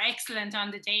were excellent on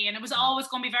the day, and it was always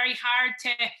going to be very hard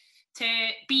to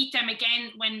beat them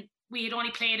again when we had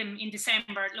only played them in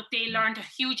December. Look, they learned a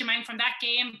huge amount from that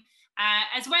game,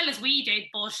 as well as we did.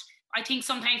 But I think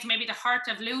sometimes maybe the hurt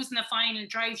of losing the final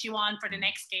drives you on for the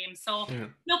next game. So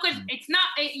look, it's not,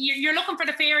 you're looking for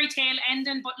the fairy tale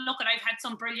ending, but look, I've had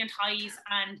some brilliant highs,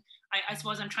 and I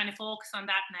suppose I'm trying to focus on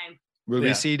that now. Will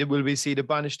we see the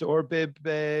banished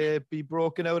Orbib be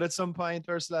broken out at some point,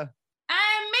 Ursula?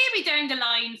 Maybe down the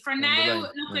line. For now,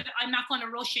 I'm not going to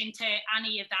rush into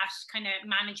any of that kind of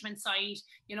management side.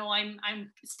 You know, I'm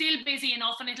still busy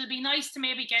enough, and it'll be nice to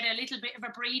maybe get a little bit of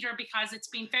a breather because it's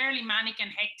been fairly manic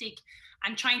and hectic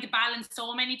and trying to balance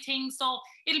so many things. So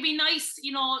it'll be nice,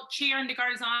 you know, cheering the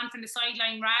girls on from the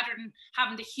sideline rather than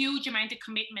having the huge amount of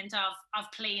commitment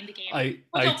of playing the game.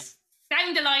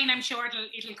 Down the line, I'm sure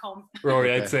it'll come.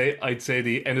 Rory, I'd say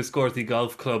the Enniscorthy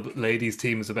Golf Club ladies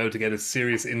team is about to get a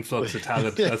serious influx of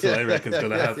talent. That's what I reckon is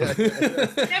going to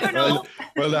happen. Never know.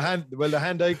 Well, the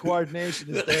hand-eye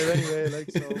coordination is there anyway.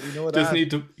 Like, so we know that.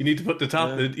 You need to put the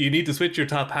top. Yeah. You need to switch your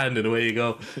top hand, and away you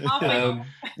go.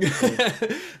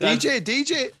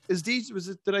 DJ is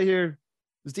DJ. Did I hear?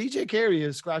 Was DJ Carey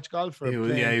a scratch golfer? He was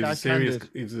a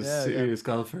serious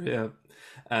golfer. Yeah.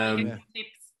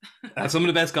 Some of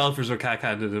the best golfers are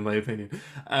cack-handed, in my opinion.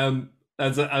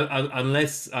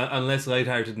 Unless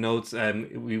lighthearted notes,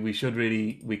 we can't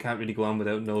really go on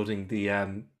without noting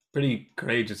the pretty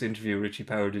courageous interview Richie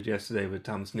Power did yesterday with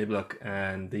Thomas Niblock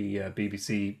and the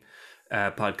BBC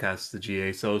podcast, the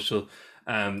GA Social.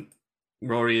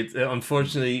 Rory,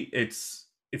 unfortunately, it's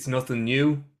nothing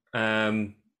new.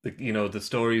 The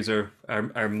stories are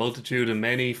multitude and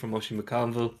many, from Oisin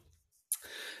McConville,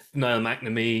 Niall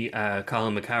McNamee,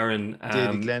 Colin McCarran,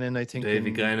 Davy Glennon, I think.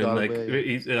 Davy Glennon,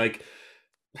 he's like,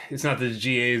 it's not that the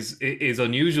GA is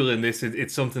unusual in this.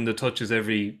 It's something that touches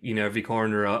every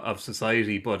corner of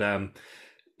society. But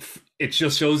it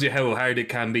just shows you how hard it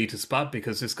can be to spot,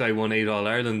 because this guy won 8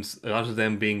 All-Irelands, a lot of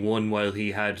them being won while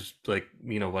he had,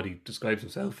 what he describes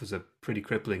himself as a pretty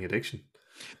crippling addiction.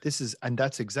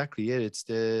 That's exactly it. It's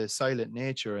the silent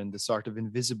nature and the sort of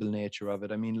invisible nature of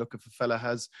it. I mean, look, if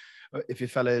a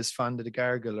fella is fond of the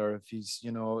gargle, or if he's,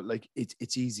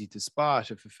 it's easy to spot.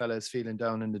 If a fella is feeling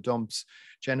down in the dumps,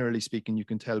 generally speaking, you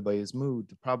can tell by his mood.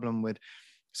 The problem with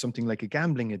something like a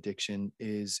gambling addiction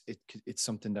is it's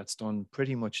something that's done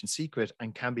pretty much in secret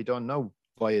and can be done now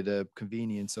via the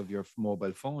convenience of your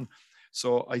mobile phone.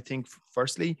 So I think,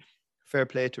 firstly, fair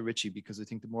play to Richie, because I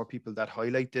think the more people that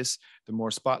highlight this, the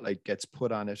more spotlight gets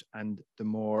put on it, and the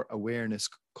more awareness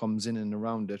comes in and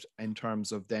around it, in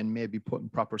terms of then maybe putting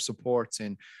proper supports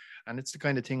in. And it's the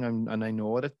kind of thing, and I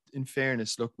know that, in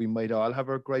fairness, look, we might all have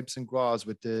our gripes and graws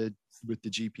with the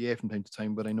GPA from time to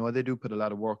time, but I know they do put a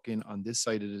lot of work in on this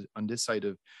side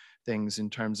of things, in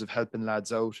terms of helping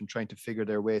lads out and trying to figure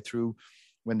their way through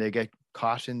when they get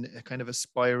caught in a kind of a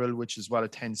spiral, which is what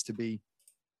it tends to be.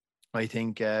 I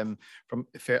think as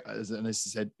I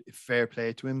said, fair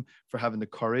play to him for having the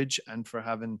courage and for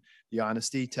having the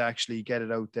honesty to actually get it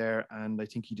out there. And I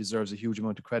think he deserves a huge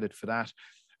amount of credit for that.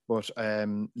 But I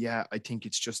think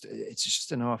it's just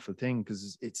an awful thing,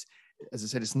 because it's, as I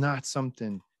said, it's not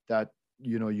something that,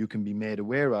 you can be made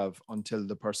aware of until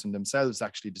the person themselves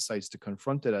actually decides to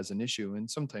confront it as an issue.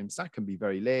 And sometimes that can be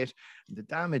very late. And the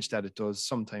damage that it does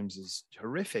sometimes is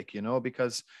horrific,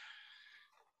 because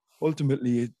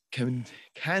ultimately it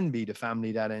can be the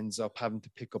family that ends up having to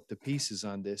pick up the pieces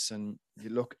on this. And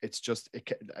look, it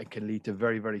can lead to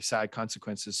very, very sad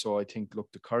consequences. So I think,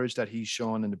 look, the courage that he's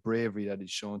shown and the bravery that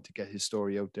he's shown to get his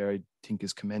story out there, I think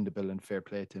is commendable, and fair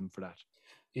play to him for that.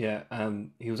 Yeah,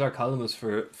 he was our columnist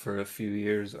for a few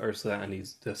years, Ursula, and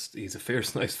he's a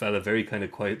fierce, nice fella, very kind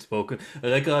of quiet spoken. I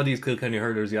like a lot of these Kilkenny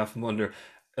hurlers, you often wonder,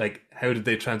 like, how did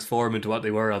they transform into what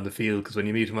they were on the field? Because when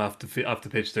you meet them off the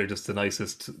pitch, they're just the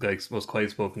nicest, most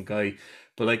quiet spoken guy.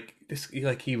 But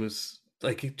he was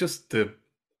just the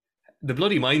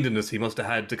bloody mindedness he must have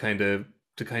had to kind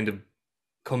of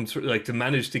come through, to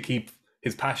manage to keep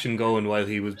his passion going while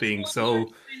he was being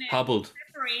so hobbled.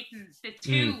 Separating the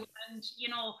two,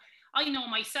 and I know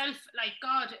myself, like,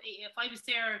 God, if I was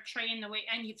there training away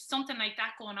and you've something like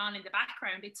that going on in the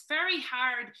background, it's very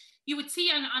hard. You would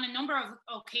see on a number of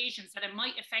occasions that it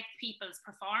might affect people's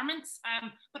performance.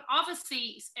 But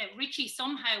obviously, Richie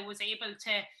somehow was able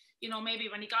to, maybe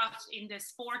when he got in the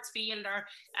sports field or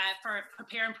for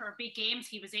preparing for big games,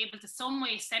 he was able to some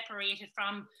way separate it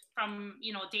from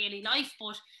daily life.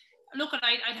 But look,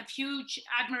 I'd have huge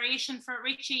admiration for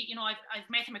Richie. I've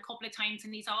met him a couple of times,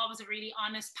 and he's always a really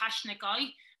honest, passionate guy.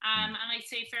 And I'd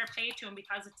say fair play to him,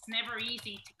 because it's never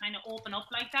easy to kind of open up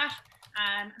like that.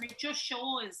 And it just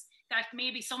shows that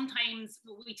maybe sometimes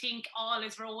we think all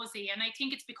is rosy, and I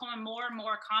think it's becoming more and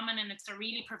more common, and it's a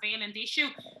really prevalent issue.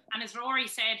 And as Rory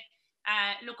said,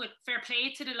 look, at fair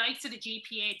play to the likes of the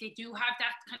GPA. They do have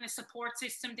that kind of support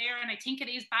system there, and I think it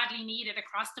is badly needed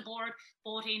across the board,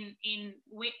 both in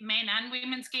men and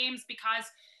women's games, because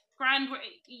grand,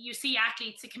 you see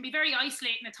athletes, it can be very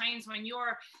isolating at times when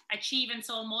you're achieving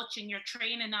so much and you're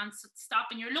training non-stop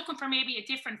and you're looking for maybe a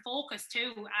different focus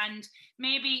too. And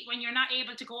maybe when you're not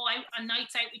able to go out on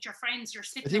nights out with your friends, you're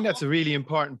sitting. I think that's a really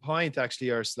important point, actually,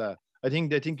 Ursula. I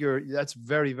think that's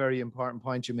very, very important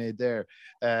point you made there.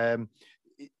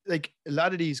 Like a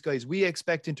lot of these guys, we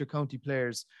expect intercounty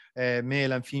players,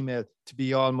 male and female,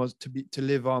 to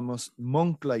live almost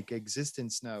monk-like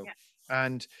existence now. Yeah.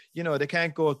 And, you know, they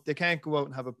can't go out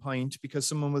and have a pint because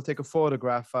someone will take a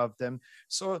photograph of them.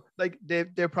 So like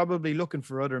they're probably looking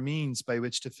for other means by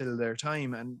which to fill their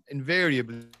time. And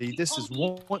invariably, this is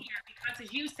one. Because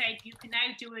as you said, you can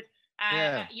now do it,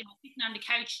 you know, sitting on the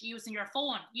couch using your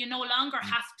phone. You no longer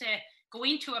have to go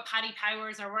into a Paddy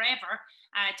Powers or wherever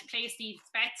to place these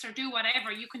bets or do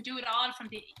whatever. You can do it all from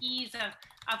the ease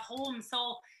of home.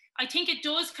 So I think it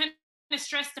does kind of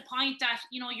stress the point that,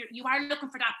 you know, you are looking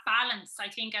for that balance, I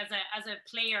think, as a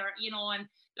player, you know, and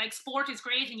like sport is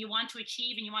great and you want to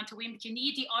achieve and you want to win, but you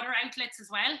need the other outlets as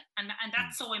well. And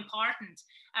that's so important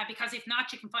because if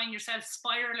not, you can find yourself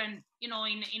spiraling, you know,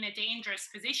 in a dangerous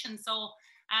position. So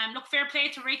look, fair play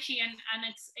to Richie, and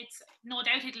it's no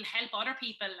doubt it'll help other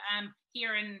people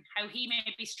hearing how he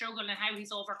maybe struggled and how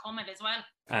he's overcome it as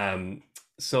well.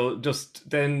 So just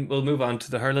then we'll move on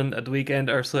to the hurling at the weekend,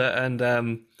 Ursula,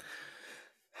 and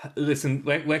listen,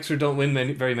 Wexford don't win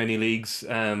very many leagues.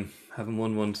 Haven't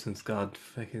won one since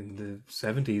fucking the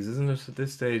 70s, isn't it, at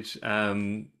this stage? Let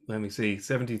me see,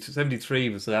 73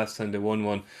 was the last time they won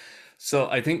one. So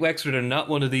I think Wexford are not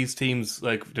one of these teams.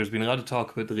 Like, there's been a lot of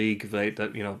talk about the league of late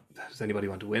that, you know, does anybody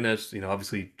want to win it? You know,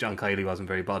 obviously John Kiley wasn't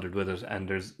very bothered with it, and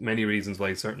there's many reasons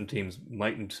why certain teams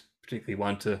mightn't particularly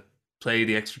want to play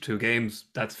the extra 2 games.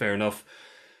 That's fair enough.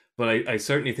 But I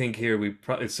certainly think here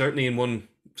certainly in one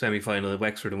semi-final,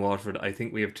 Wexford and Waterford, I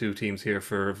think we have 2 teams here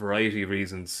for a variety of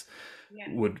reasons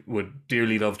would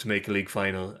dearly love to make a league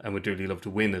final and would dearly love to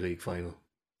win a league final.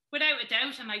 Without a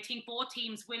doubt, and I think both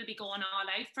teams will be going all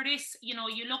out for this. You know,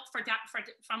 you look for that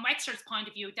from Wexford's point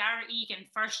of view. Dara Egan,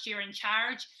 first year in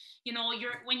charge. You know,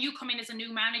 when you come in as a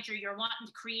new manager, you're wanting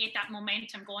to create that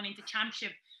momentum going into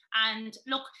championship. And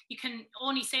look, you can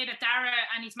only say that Dara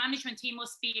and his management team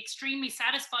must be extremely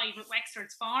satisfied with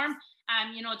Wexford's form.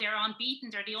 You know, they're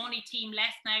unbeaten. They're the only team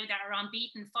left now that are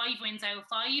unbeaten, 5 wins out of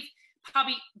 5.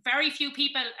 Probably very few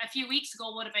people a few weeks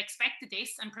ago would have expected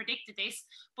this and predicted this,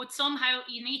 but somehow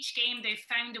in each game they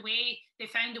found a way, they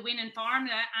found a winning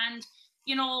formula. And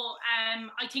you know,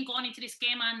 I think going into this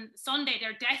game on Sunday,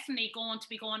 they're definitely going to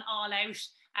be going all out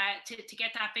to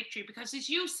get that victory, because as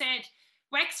you said,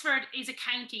 Wexford is a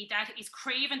county that is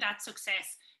craving that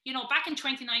success. You know, back in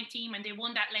 2019 when they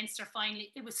won that Leinster final,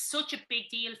 it was such a big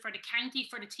deal for the county,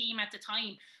 for the team at the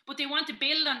time. But they want to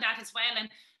build on that as well. And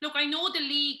look, I know the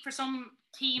league for some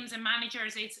teams and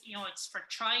managers, it's for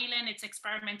trialing, it's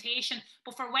experimentation.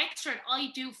 But for Wexford,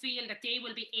 I do feel that they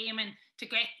will be aiming to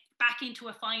get back into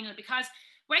a final, because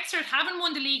Wexford haven't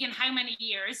won the league in how many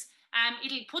years.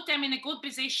 It'll put them in a good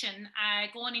position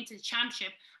going into the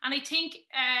championship. And I think,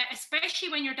 especially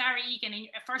when you're Dara Egan in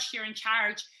your first year in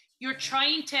charge, you're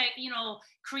trying to,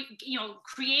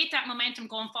 create that momentum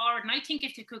going forward. And I think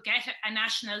if they could get a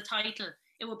national title,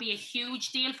 it would be a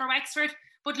huge deal for Wexford.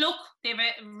 But look, they have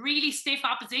a really stiff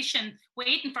opposition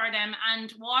waiting for them.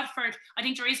 And Waterford, I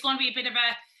think there is going to be a bit of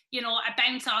a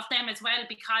bounce off them as well,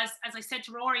 because as I said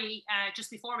to Rory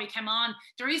just before we came on,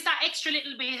 there is that extra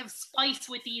little bit of spice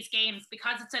with these games,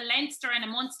 because it's a Leinster and a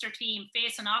Munster team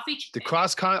facing off each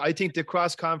other. I think the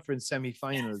cross-conference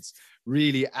semi-finals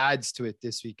really adds to it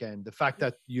this weekend. The fact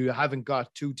that you haven't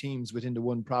got 2 teams within the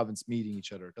one province meeting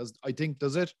each other. Does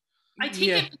it? I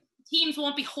think teams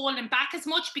won't be holding back as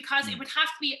much, because it would have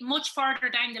to be much further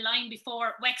down the line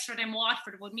before Wexford and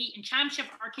Waterford would meet in championship,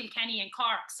 or Kilkenny and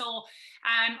Cork. So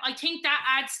I think that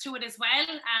adds to it as well.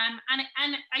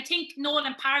 And I think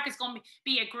Nolan Park is going to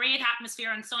be a great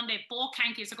atmosphere on Sunday. Both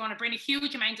counties are going to bring a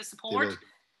huge amount of support.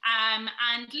 And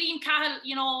Liam Cahill,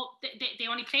 they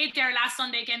only played there last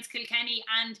Sunday against Kilkenny,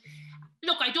 and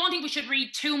look, I don't think we should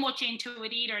read too much into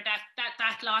it either,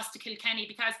 that loss to Kilkenny,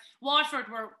 because Waterford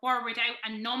were without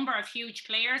a number of huge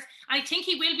players. I think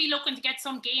he will be looking to get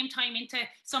some game time into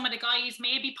some of the guys,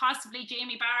 maybe possibly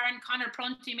Jamie Barron, Conor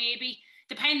Prunty maybe,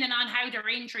 depending on how their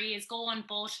injury is going.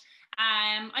 But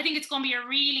I think it's going to be a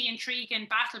really intriguing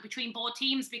battle between both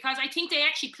teams, because I think they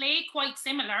actually play quite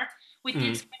similar with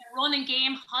this kind of running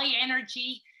game, high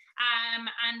energy,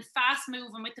 and fast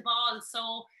moving with the ball.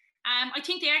 So I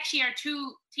think they actually are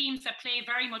 2 teams that play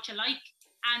very much alike.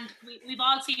 And we've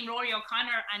all seen Rory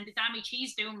O'Connor and the damage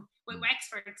he's doing with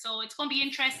Wexford. So it's going to be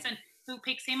interesting who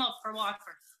picks him up for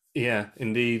Waterford. Yeah,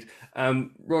 indeed.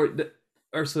 Rory,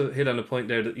 Ursula hit on a point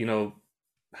there that, you know,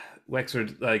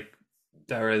 Wexford, like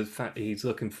Dara, he's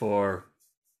looking for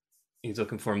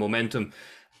momentum,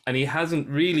 and he hasn't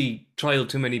really trialed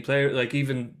too many players. Like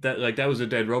even that, like that was a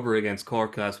dead rubber against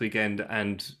Cork last weekend,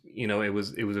 and you know it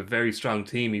was a very strong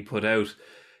team he put out.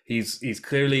 He's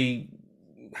clearly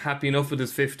happy enough with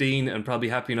his 15, and probably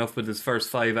happy enough with his first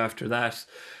 5 after that.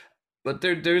 But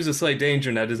there is a slight danger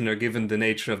in that, isn't there, given the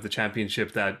nature of the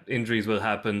championship, that injuries will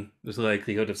happen, there's a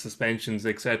likelihood of suspensions,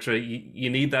 etc. You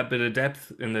need that bit of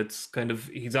depth, and it's kind of,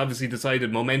 he's obviously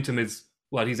decided momentum is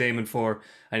what he's aiming for,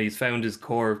 and he's found his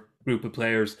core group of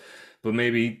players. But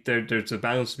maybe there's a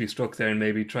balance to be struck there, and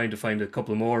maybe trying to find a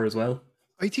couple more as well.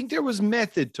 I think there was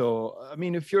method to, I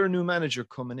mean, if you're a new manager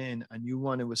coming in and you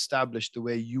want to establish the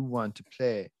way you want to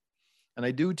play, and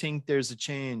I do think there's a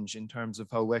change in terms of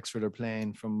how Wexford are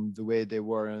playing from the way they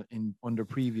were under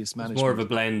previous management. It's more of a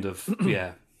blend of,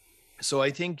 yeah. So I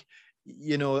think,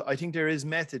 you know, I think there is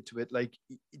method to it. Like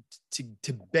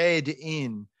to bed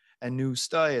in a new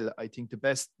style, I think the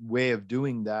best way of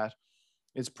doing that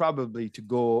is probably to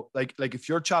go like if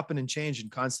you're chopping and changing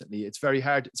constantly, it's very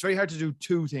hard. It's very hard to do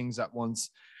 2 things at once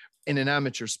in an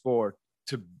amateur sport,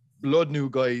 to blood new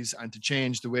guys and to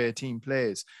change the way a team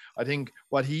plays. I think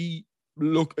what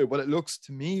it looks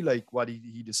to me like what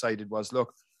he decided was,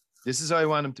 look, this is how I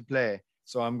want him to play.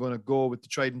 So I'm going to go with the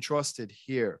tried and trusted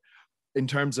here in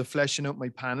terms of fleshing out my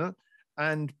panel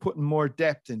and putting more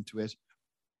depth into it.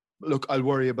 Look, I'll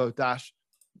worry about that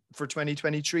for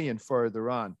 2023 and further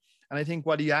on. And I think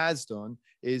what he has done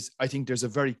is, I think there's a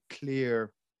very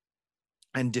clear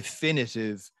and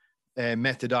definitive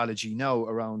methodology now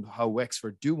around how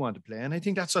Wexford do want to play. And I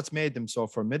think that's what's made them so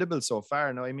formidable so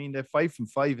far. Now, I mean, they're 5 from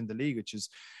 5 in the league, which is,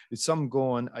 it's some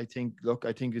going. I think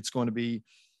it's going to be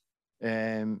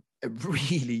a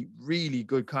really, really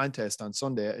good contest on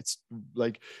Sunday. It's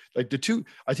like the two,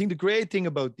 I think the great thing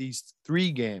about these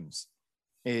 3 games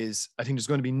is I think there's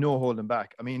going to be no holding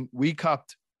back. I mean, we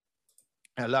copped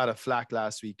a lot of flack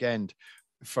last weekend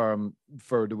for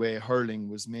the way hurling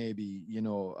was maybe, you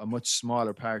know, a much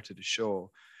smaller part of the show.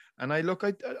 And I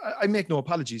make no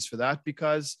apologies for that,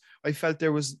 because I felt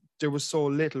there was so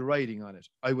little riding on it.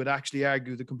 I would actually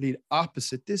argue the complete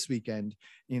opposite this weekend,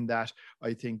 in that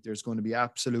I think there's going to be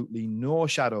absolutely no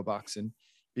shadow boxing,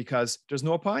 because there's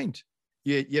no point.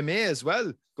 You may as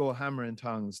well go hammer and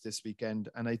tongs this weekend.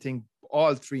 And I think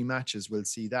all 3 matches will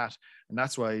see that. And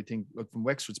that's why I think, look, from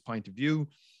Wexford's point of view,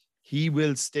 he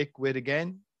will stick with,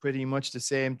 again, pretty much the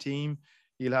same team.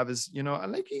 He'll have his, you know,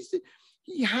 and like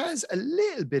he has a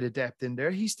little bit of depth in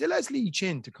there. He still has Lee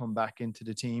Chin to come back into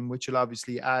the team, which will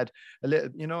obviously add a little,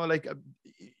 you know, like,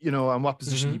 you know, on what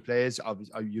position he plays.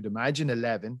 You'd imagine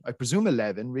 11. I presume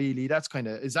 11, really. That's kind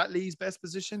of, is that Lee's best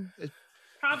position?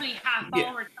 Probably half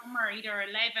forward somewhere, either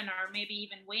 11 or maybe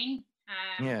even wing.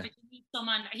 Yeah.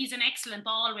 Someone, he's an excellent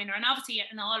ball winner and obviously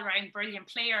an all-round brilliant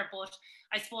player, but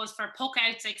I suppose for puck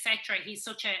outs, etc., he's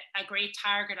such a great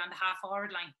target on the half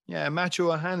forward line. Yeah, Matthew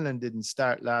O'Hanlon didn't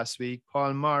start last week.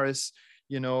 Paul Morris,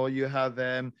 you know, you have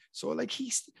so like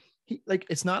he like,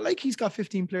 it's not like he's got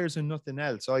 15 players and nothing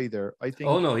else either. I think.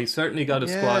 Oh no, he's certainly got a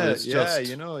squad. It's just,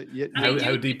 you know,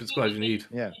 how deep a squad you need.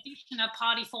 Yeah. The addition of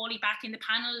Paddy Foley back in the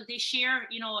panel this year,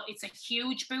 you know, it's a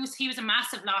huge boost. He was a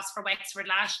massive loss for Wexford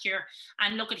last year,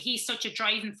 and look, he's such a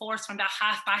driving force from that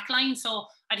half back line. So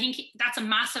I think that's a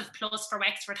massive plus for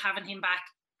Wexford having him back.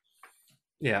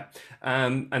 Yeah,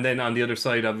 and then on the other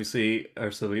side, obviously,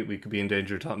 so we could be in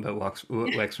danger of talking about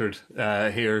Wexford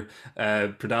here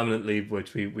predominantly,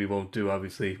 which we won't do.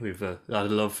 Obviously, we've a lot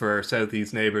of love for our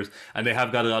southeast neighbours, and they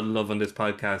have got a lot of love on this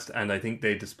podcast, and I think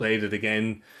they displayed it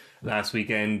again last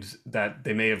weekend, that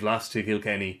they may have lost to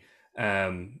Kilkenny,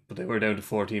 but they were down to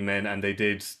 14 men, and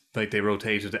they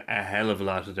rotated a hell of a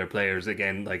lot of their players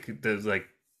again. Like there's like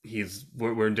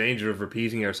we're in danger of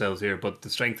repeating ourselves here, but the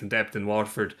strength and depth in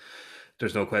Waterford,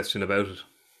 there's no question about it.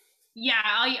 Yeah,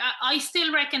 I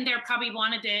still reckon they're probably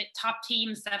one of the top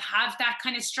teams that have that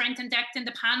kind of strength and depth in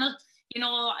the panel. You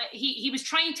know, he was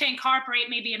trying to incorporate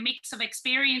maybe a mix of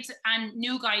experience and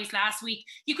new guys last week.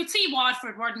 You could see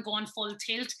Waterford weren't going full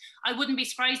tilt. I wouldn't be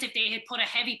surprised if they had put a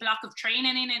heavy block of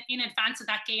training in advance of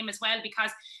that game as well,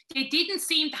 because they didn't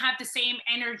seem to have the same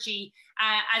energy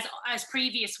as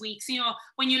previous weeks. You know,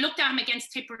 when you looked at them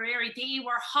against Tipperary, they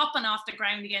were hopping off the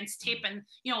ground against Tip, and,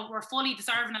 you know, were fully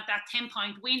deserving of that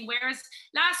 10-point win. Whereas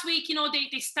last week, you know,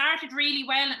 they started really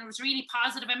well and it was really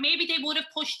positive, and maybe they would have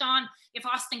pushed on if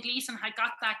Austin Gleeson had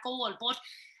got that goal. But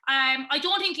I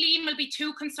don't think Liam will be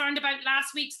too concerned about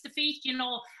last week's defeat. You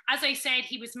know, as I said,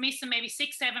 he was missing maybe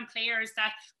 6-7 players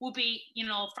that would be, you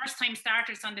know, first-time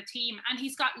starters on the team, and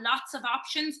he's got lots of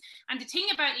options. And the thing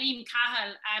about Liam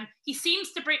Cahill, he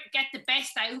seems to get the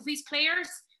best out of his players.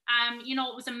 You know,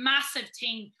 it was a massive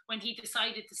thing when he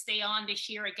decided to stay on this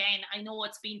year again. I know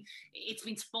it's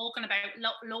been spoken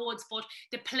about loads, but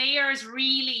the players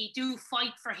really do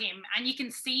fight for him, and you can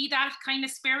see that kind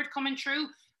of spirit coming through.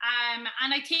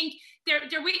 And I think they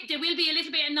will be a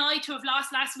little bit annoyed to have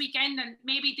lost last weekend, and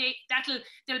maybe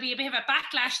there'll be a bit of a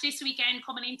backlash this weekend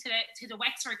coming into the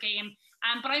Wexford game.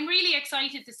 But I'm really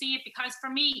excited to see it, because for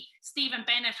me, Stephen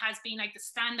Bennett has been like the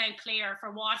standout player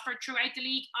for Waterford throughout the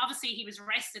league. Obviously, he was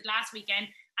rested last weekend.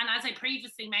 And as I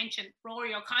previously mentioned,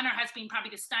 Rory O'Connor has been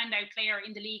probably the standout player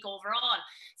in the league overall.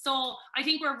 So I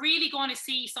think we're really going to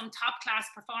see some top-class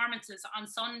performances on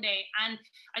Sunday. And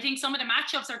I think some of the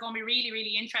matchups are going to be really,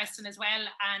 really interesting as well.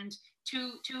 And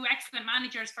two excellent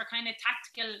managers for kind of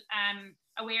tactical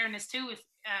awareness too,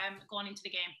 going into the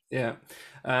game. Yeah.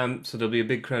 So there'll be a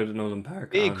big crowd in Nolan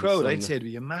Park. Big crowd. I'd say it'd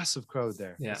be a massive crowd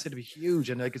there. Yeah. I'd say it'd be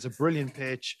huge, and like it's a brilliant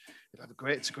pitch.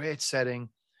 It's a great setting,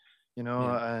 you know.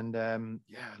 Yeah. And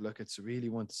look, it's really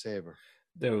one to savor.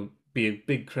 There'll be a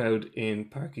big crowd in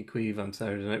Páirc Uí Chaoimh on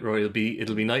Saturday night, Roy.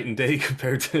 It'll be night and day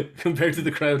compared to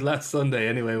the crowd last Sunday.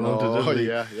 Anyway, won't it? Oh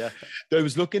yeah. I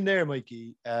was looking there,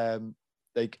 Mikey.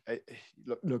 Look,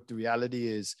 the reality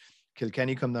is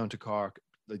Kilkenny come down to Cork.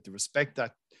 Like the respect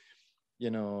that, you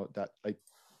know, that like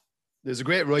there's a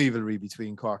great rivalry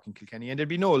between Cork and Kilkenny, and there'd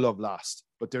be no love lost,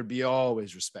 but there'd be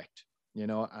always respect, you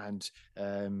know. And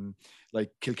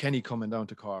like Kilkenny coming down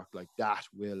to Cork, like that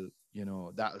will, you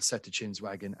know, that'll set the chins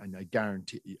wagging. And I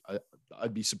guarantee,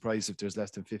 I'd be surprised if there's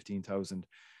less than 15,000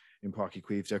 in Páirc Uí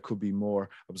Chaoimh. There could be more.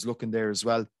 I was looking there as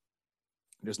well.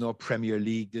 There's no Premier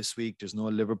League this week. There's no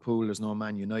Liverpool. There's no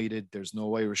Man United. There's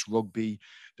no Irish rugby.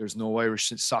 There's no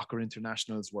Irish soccer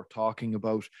internationals we're talking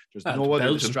about. There's no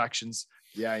other distractions.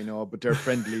 Yeah, I know, but they're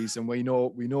friendlies, and we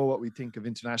know what we think of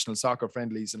international soccer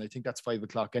friendlies, and I think that's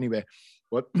 5:00 anyway.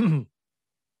 But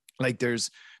like,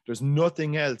 there's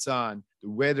nothing else on.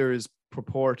 The weather is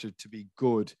purported to be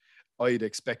good. I'd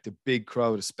expect a big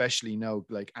crowd, especially now.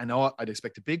 Like, I know I'd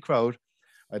expect a big crowd.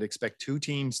 I'd expect two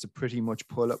teams to pretty much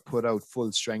put out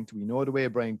full strength. We know the way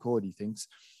Brian Cody thinks,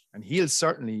 and he'll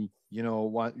certainly, you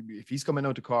know, if he's coming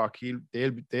out to Cork,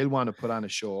 they'll want to put on a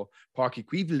show. Páirc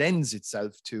Uí Chaoimh lends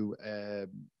itself to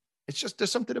it's just, there's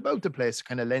something about the place that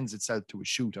kind of lends itself to a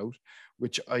shootout,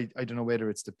 which I don't know whether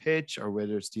it's the pitch or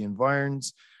whether it's the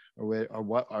environs or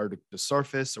the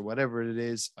surface or whatever it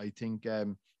is. I think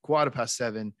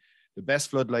 7:15. The best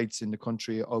floodlights in the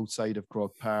country outside of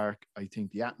Croke Park. I think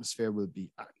the atmosphere will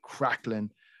be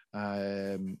crackling,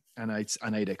 and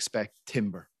I'd expect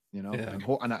timber, you know, yeah.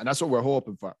 and that's what we're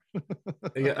hoping for.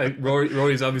 Yeah,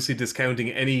 Rory's obviously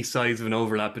discounting any size of an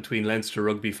overlap between Leinster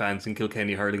rugby fans and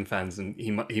Kilkenny hurling fans, and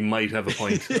he might have a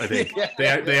point. I think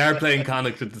they are playing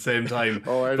Connacht at the same time.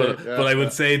 Oh, but I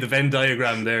would say the Venn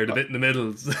diagram there, the bit in the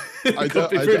middle. I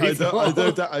doubt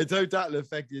that'll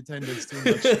affect the attendance too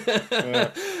much.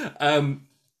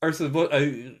 Ursula, but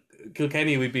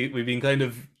Kilkenny, we've been kind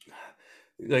of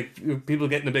like people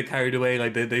getting a bit carried away.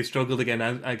 Like they struggled again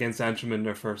against Antrim in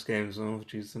their first game. So,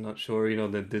 geez, I'm not sure. You know,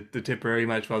 the Tipperary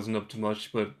match wasn't up to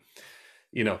much, but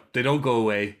you know, they don't go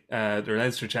away. They're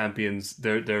Leinster champions.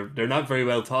 They're not very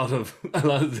well thought of a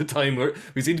lot of the time.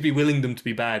 We seem to be willing them to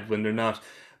be bad when they're not.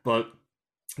 But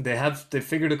they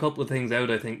figured a couple of things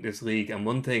out, I think, this league. And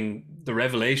one thing, the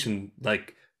revelation,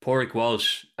 like Pádraig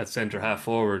Walsh at centre half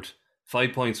forward,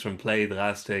 5 points from play the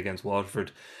last day against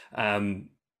Waterford.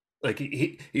 Like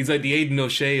he's like the Aidan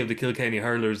O'Shea of the Kilkenny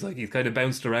hurlers. Like he's kind of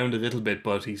bounced around a little bit,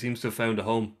 but he seems to have found a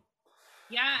home.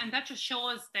 Yeah, and that just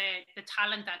shows the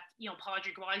talent that, you know,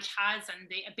 Pádraig Walsh has, and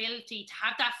the ability to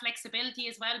have that flexibility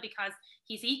as well, because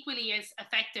he's equally as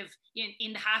effective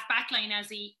in the half back line as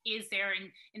he is there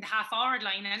in the half forward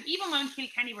line. And even when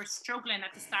Kilkenny were struggling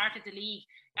at the start of the league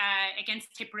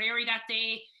against Tipperary that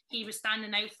day, he was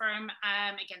standing out for him,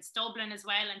 against Dublin as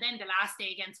well. And then the last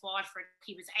day against Waterford,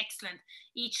 he was excellent.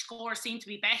 Each score seemed to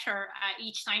be better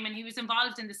each time. And he was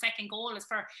involved in the second goal as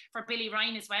for Billy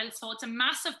Ryan as well. So it's a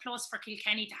massive plus for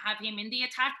Kilkenny to have him in the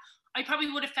attack. I probably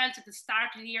would have felt at the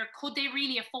start of the year, could they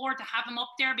really afford to have him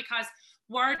up there? Because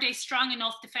were they strong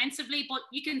enough defensively? But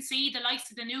you can see the likes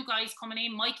of the new guys coming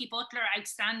in. Mikey Butler,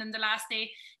 outstanding the last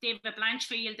day. David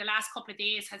Blanchfield, the last couple of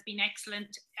days, has been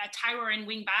excellent. Tower in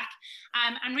wing back.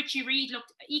 And Richie Reid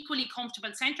looked equally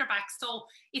comfortable centre back. So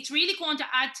it's really going to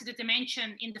add to the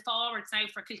dimension in the forwards now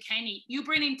for Kilkenny. You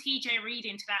bring in TJ Reid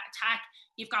into that attack.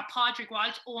 You've got Pádraig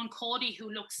Walsh, Owen Cody, who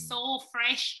looks so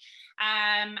fresh.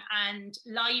 and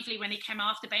lively when he came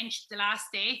off the bench the last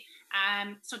day.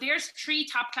 So there's 3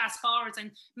 top class forwards,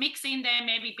 and mix in there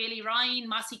maybe Billy Ryan,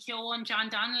 Mossy Keown, John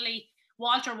Donnelly,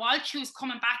 Walter Walsh, who's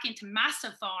coming back into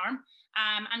massive form.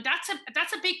 And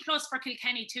that's a big plus for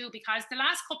Kilkenny too, because the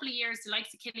last couple of years, the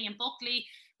likes of Killian Buckley,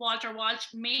 Walter Walsh,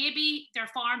 maybe their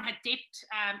form had dipped.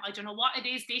 I don't know what it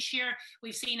is this year.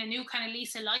 We've seen a new kind of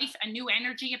lease of life, a new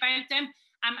energy about them.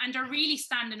 And they're really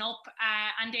standing up,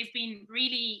 and they've been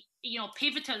really,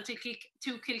 pivotal to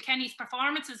Kilkenny's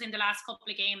performances in the last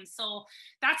couple of games. So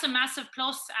that's a massive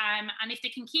plus. And if they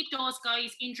can keep those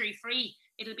guys injury free,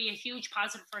 it'll be a huge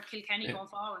positive for Kilkenny going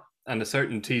forward. And a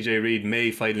certain TJ Reid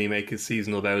may finally make his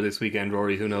seasonal bow this weekend,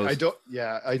 Rory. Who knows?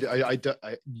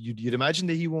 You'd imagine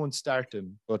that he won't start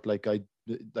him, but I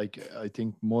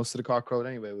think most of the Cork crowd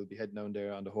anyway will be heading down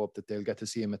there on the hope that they'll get to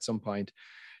see him at some point.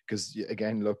 Because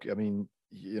again, look, I mean,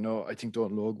 I think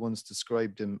Don Logue once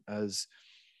described him as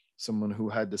someone who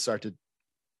had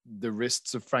the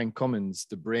wrists of Frank Cummins,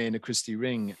 the brain of Christy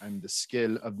Ring, and the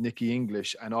skill of Nicky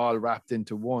English, and all wrapped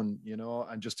into one,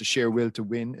 and just a sheer will to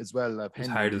win as well. As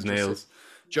hard as nails.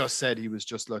 Just said he was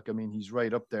just he's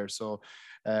right up there. So,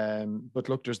 but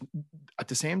look, there's at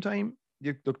the same time,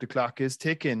 look, the clock is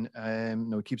ticking.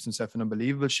 He keeps himself in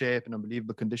unbelievable shape and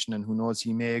unbelievable condition, and who knows,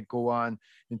 he may go on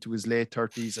into his late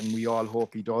 30s, and we all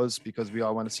hope he does, because we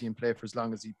all want to see him play for as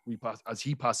long as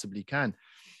he possibly can.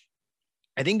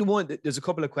 I think there's a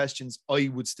couple of questions I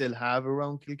would still have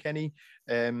around Kilkenny.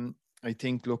 I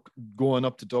think, look, going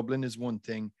up to Dublin is one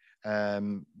thing,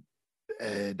 and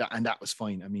that was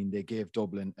fine. I mean, they gave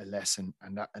Dublin a lesson,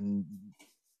 and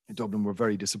Dublin were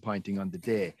very disappointing on the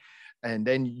day. And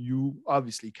then you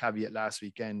obviously caveat last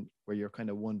weekend where you're kind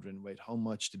of wondering, wait, how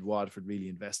much did Waterford really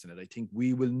invest in it? I think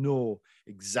we will know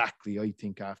exactly,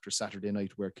 after Saturday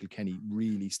night, where Kilkenny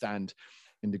really stand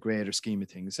in the greater scheme of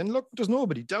things. And look, there's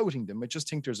nobody doubting them. I just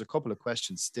think there's a couple of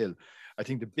questions still. I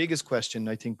think the biggest question,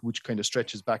 which kind of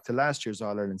stretches back to last year's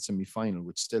All-Ireland semi-final,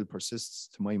 which still persists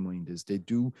to my mind, is they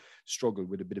do struggle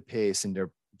with a bit of pace in their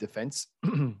defence.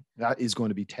 That is going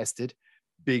to be tested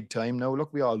big time. Now,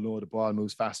 look, we all know the ball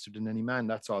moves faster than any man.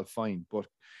 That's all fine. But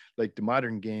the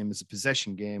modern game is a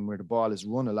possession game where the ball is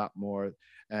run a lot more.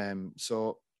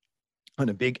 So in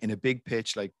a big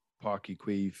pitch like Páirc Uí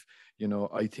Chaoimh,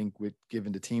 I think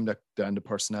given the team and the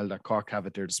personnel that Cork have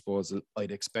at their disposal,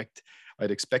 I'd expect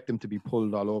them to be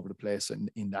pulled all over the place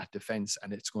in that defence,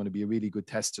 and it's going to be a really good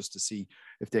test just to see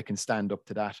if they can stand up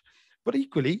to that. But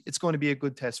equally, it's going to be a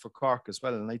good test for Cork as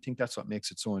well, and I think that's what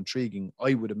makes it so intriguing.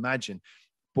 I would imagine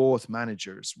both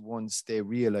managers, once they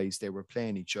realised they were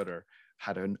playing each other,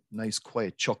 had a nice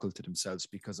quiet chuckle to themselves,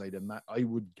 because I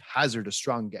would hazard a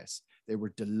strong guess they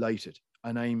were delighted.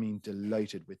 And I mean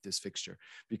delighted with this fixture,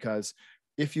 because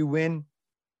if you win,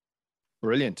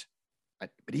 brilliant.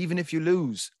 But even if you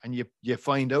lose and you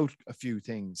find out a few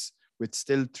things with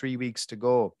still 3 weeks to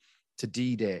go to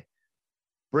D-Day,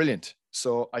 brilliant.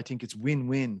 So I think it's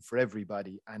win-win for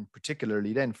everybody, and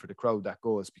particularly then for the crowd that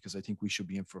goes, because I think we should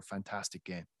be in for a fantastic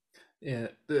game. Yeah,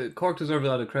 the Cork deserve a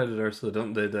lot of credit, Ursula,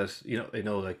 don't they? That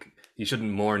you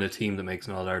shouldn't mourn a team that makes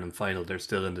an All-Ireland final. They're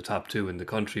still in the top 2 in the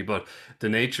country, but the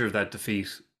nature of that defeat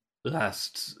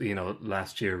last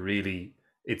year, really,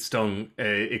 it stung.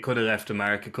 It could have left a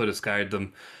mark. It could have scarred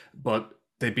them, but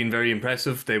they've been very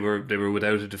impressive. They were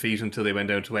without a defeat until they went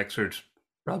down to Wexford.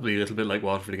 Probably a little bit like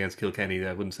Waterford against Kilkenny.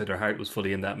 I wouldn't say their heart was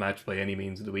fully in that match by any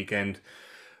means of the weekend,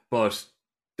 but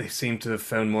they seem to have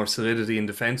found more solidity in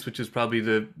defence, which is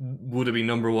probably would have been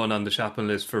number 1 on the shopping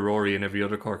list for Rory and every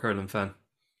other Cork Hurling fan.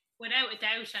 Without a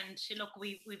doubt, and look,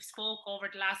 we've spoke over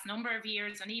the last number of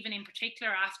years, and even in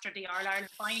particular after the All-Ireland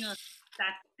final,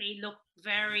 that they look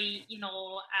very,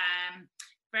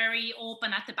 very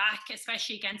open at the back,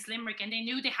 especially against Limerick, and they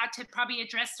knew they had to probably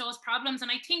address those problems. And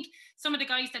I think some of the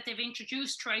guys that they've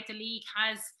introduced throughout the league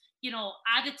has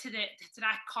added to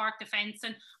that Cork defence,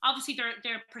 and obviously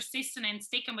they're persistent and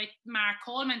sticking with Mark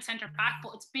Coleman centre back,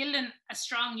 but it's building a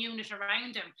strong unit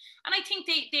around him. And I think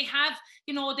they have,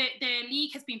 the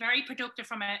league has been very productive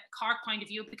from a Cork point of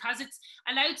view, because it's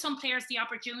allowed some players the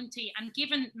opportunity and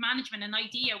given management an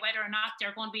idea whether or not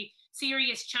they're going to be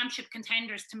serious championship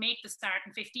contenders to make the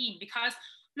starting 15. Because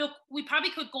look, we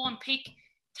probably could go and pick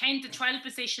 10 to 12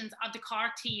 positions of the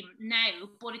Cork team now,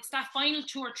 but it's that final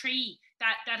 2 or 3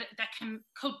 that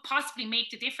could possibly make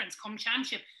the difference come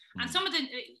championship. And some of the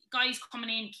guys coming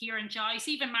in, Kieran Joyce,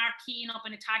 even Mark Keane up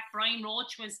in attack, Brian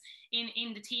Roach was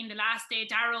in the team the last day,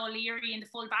 Darragh O'Leary in the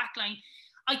full back line.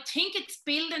 I think it's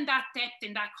building that depth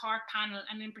in that Cork panel,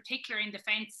 and in particular in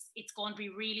defence, it's going to be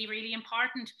really, really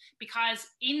important, because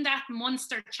in that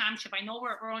Munster Championship, I know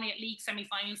we're only at league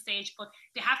semi-final stage, but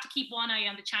they have to keep one eye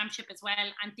on the Championship as well,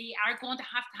 and they are going to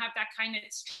have that kind of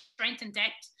strength and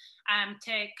depth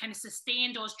to kind of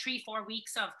sustain those 3-4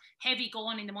 weeks of heavy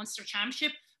going in the Munster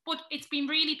Championship. But it's been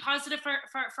really positive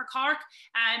for Cork.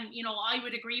 You know, I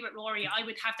would agree with Rory. I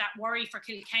would have that worry for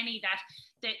Kilkenny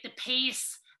that the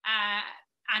pace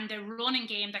and the running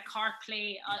game that Cork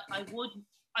play, I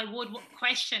would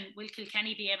question, will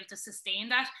Kilkenny be able to sustain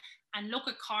that? And look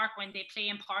at Cork when they play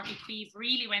in Páirc Uí Chaoimh,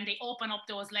 really when they open up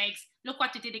those legs. Look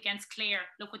what they did against Clare.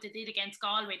 Look what they did against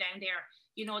Galway down there.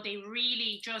 You know, they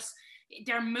really just,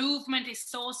 their movement is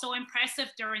so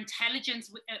impressive. Their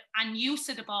intelligence and use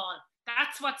of the ball.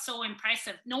 That's what's so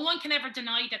impressive. No one can ever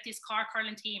deny that this Cork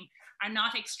hurling team are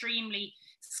not extremely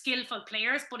skillful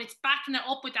players, but it's backing it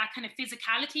up with that kind of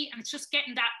physicality, and it's just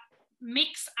getting that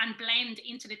mix and blend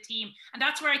into the team. And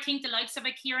that's where I think the likes of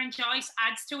a Kieran Joyce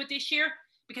adds to it this year,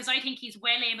 because I think he's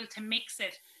well able to mix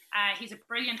it. He's a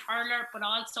brilliant hurler, but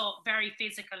also very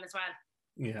physical as well.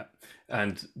 Yeah,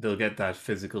 and they'll get that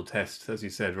physical test, as you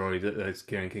said, Rory.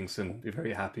 Kieran Kingston be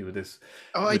very happy with this.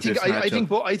 Oh, I think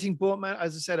both man,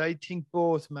 as I said, I think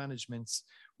both managements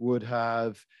would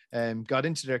have got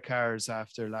into their cars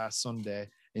after last Sunday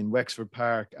in Wexford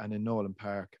Park and in Nolan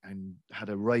Park and had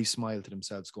a wry smile to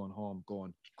themselves going home,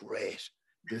 going, great,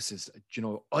 this is, you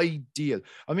know, ideal.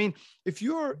 I mean, if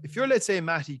you're let's say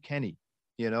Matty Kenny,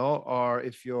 you know, or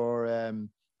if you're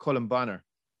Colin Bonner,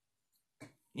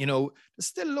 you know, there's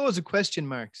still loads of question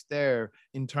marks there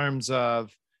in terms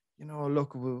of, you know,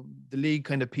 look, the league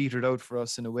kind of petered out for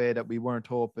us in a way that we weren't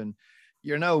hoping.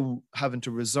 You're now having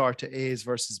to resort to A's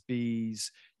versus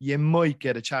B's. You might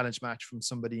get a challenge match from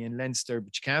somebody in Leinster,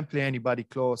 but you can't play anybody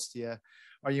close to you,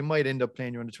 or you might end up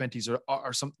playing your under-20s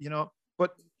or something, you know.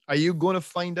 But are you going to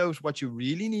find out what you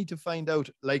really need to find out,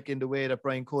 like in the way that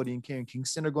Brian Cody and Kieran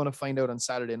Kingston are going to find out on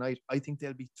Saturday night? I think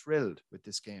they'll be thrilled with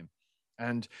this game.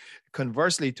 And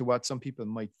conversely to what some people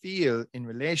might feel in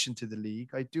relation to the league,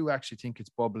 I do actually think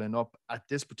it's bubbling up at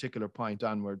this particular point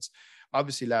onwards.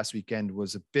 Obviously, last weekend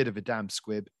was a bit of a damp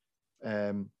squib.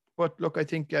 But look, I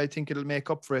think it'll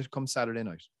make up for it come Saturday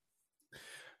night.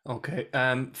 Okay.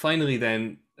 Finally,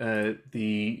 then,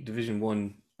 the Division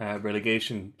 1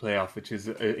 relegation playoff, which is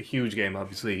a huge game,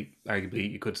 obviously,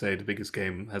 arguably, you could say the biggest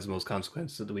game, has the most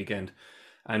consequences of the weekend.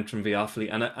 Antrim v Offaly.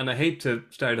 And I hate to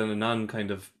start on a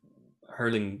non-kind of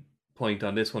hurling point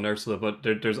on this one, Ursula, but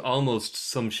there's almost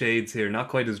some shades here, not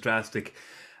quite as drastic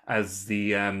as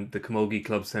the Camogie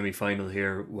Club semi-final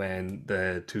here when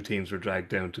the two teams were dragged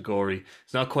down to Gorey.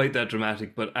 It's not quite that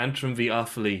dramatic, but Antrim v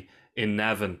Offaly in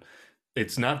Navan,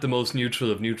 it's not the most neutral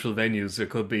of neutral venues there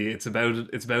could be. It's about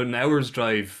an hour's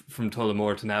drive from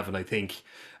Tullamore to Navan, I think,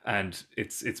 and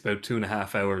it's about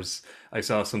 2.5 hours. I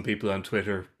saw some people on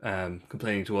Twitter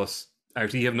complaining to us.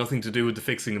 Actually, you have nothing to do with the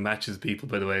fixing of matches, people,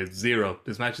 by the way. It's zero.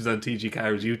 This match is on TG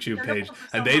Carr's YouTube page,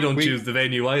 and they don't choose the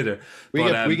venue either.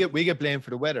 We get blamed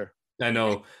for the weather. I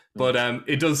know, but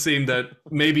it does seem that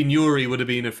maybe Newry would have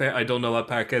been a fair. I don't know what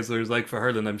Park Esler is like for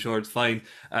hurling. I'm sure it's fine.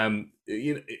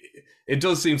 You know, it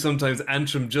does seem sometimes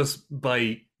Antrim, just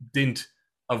by dint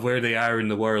of where they are in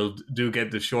the world, do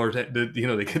get the short. They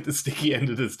get the sticky end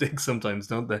of the stick sometimes,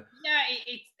 don't they? Yeah,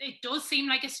 it does seem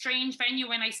like a strange venue.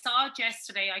 When I saw it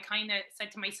yesterday, I kind of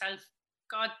said to myself,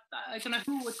 God, I don't know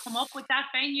who would come up with that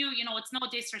venue. You know, it's no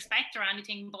disrespect or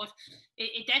anything, but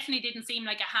it definitely didn't seem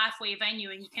like a halfway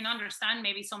venue. And you can understand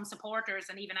maybe some supporters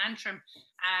and even Antrim,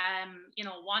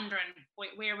 wondering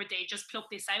where would they just pluck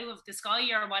this out of the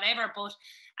sky or whatever. But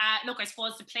look, I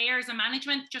suppose the players and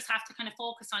management just have to kind of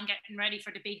focus on getting ready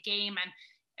for the big game. And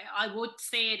I would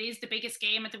say it is the biggest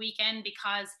game at the weekend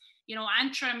because, you know,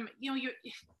 Antrim,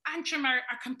 Antrim are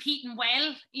competing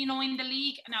well, you know, in the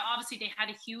league. Now, obviously, they had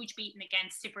a huge beating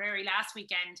against Tipperary last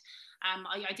weekend.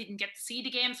 I didn't get to see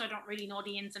the game, so I don't really know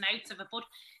the ins and outs of it. But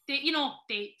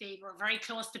they were very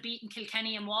close to beating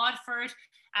Kilkenny and Waterford.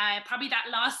 Probably that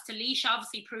loss to Laois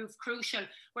obviously proved crucial,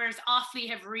 whereas Offaly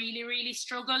have really, really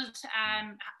struggled,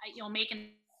 making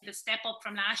the step up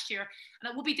from last year. And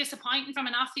it would be disappointing from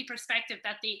an Offaly perspective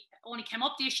that they only came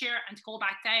up this year and to go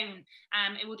back down.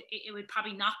 It would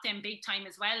probably knock them big time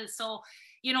as well. So,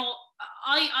 you know,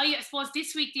 I suppose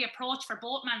this week the approach for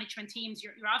both management teams,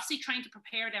 you're obviously trying to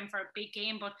prepare them for a big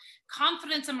game, but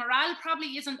confidence and morale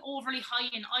probably isn't overly high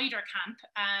in either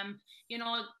camp.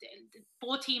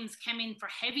 Both teams came in for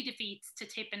heavy defeats to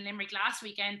Tip and Limerick last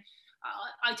weekend.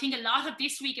 I think a lot of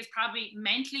this week is probably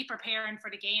mentally preparing for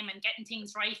the game and getting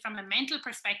things right from a mental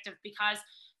perspective, because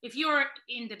if you're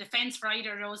in the defence for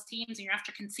either of those teams and you're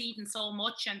after conceding so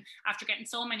much and after getting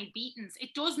so many beatings, it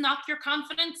does knock your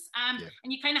confidence. And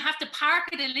you kind of have to park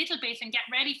it a little bit and get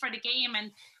ready for the game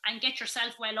and get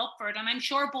yourself well up for it. And I'm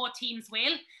sure both teams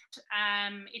will.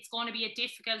 It's going to be a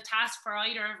difficult task for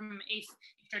either of them if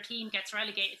their team gets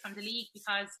relegated from the league,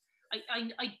 because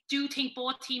I do think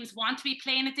both teams want to be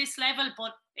playing at this level,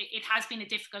 but it has been a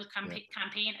difficult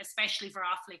campaign, especially for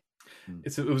Offaly.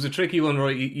 It was a tricky one,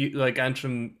 right? Like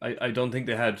Antrim, I don't think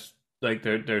they had like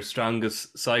their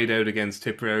strongest side out against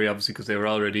Tipperary, obviously, because they were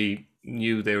already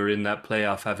knew they were in that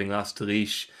playoff, having lost to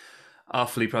Laois.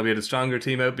 Offaly probably had a stronger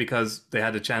team out because they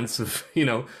had a chance of,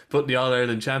 putting the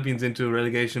All-Ireland champions into a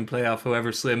relegation playoff,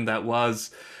 however slim that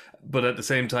was. But at the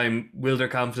same time, will their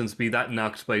confidence be that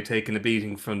knocked by taking a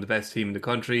beating from the best team in the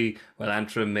country? Well,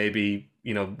 Antrim maybe,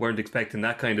 weren't expecting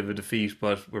that kind of a defeat,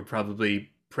 but were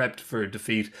probably prepped for a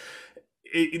defeat.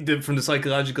 From the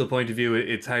psychological point of view,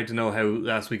 it's hard to know how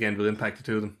last weekend will impact the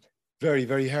two of them. Very,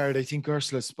 very hard. I think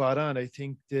Ursula's spot on. I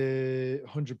think the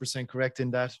 100% correct in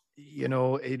that,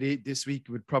 this week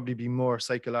would probably be more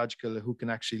psychological, who can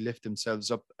actually lift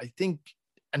themselves up. I think,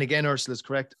 and again, Ursula's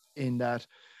correct in that,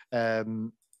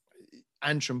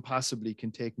 Antrim possibly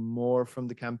can take more from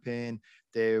the campaign.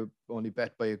 They only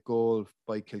bet by a goal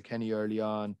by Kilkenny early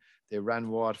on. They ran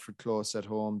Waterford close at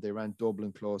home. They ran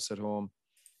Dublin close at home.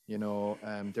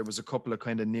 There was a couple of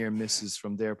kind of near misses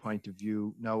from their point of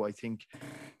view. Now, I think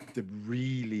the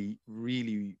really,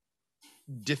 really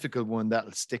difficult one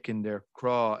that'll stick in their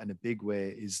craw in a big way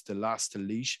is the loss to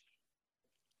Laois.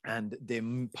 And they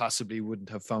possibly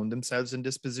wouldn't have found themselves in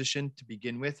this position to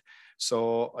begin with.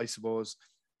 So I suppose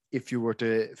if you were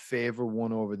to favour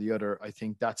one over the other, I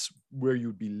think that's where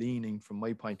you'd be leaning from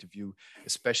my point of view,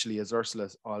 especially as Ursula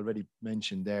already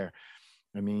mentioned there.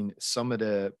 I mean, some of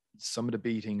the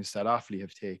beatings that Offaly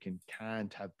have taken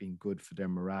can't have been good for their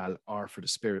morale or for the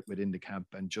spirit within the camp.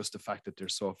 And just the fact that they're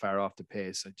so far off the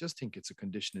pace, I just think it's a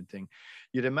conditioning thing.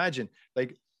 You'd imagine,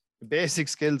 like, the basic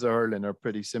skills of hurling are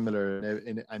pretty similar,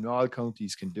 and all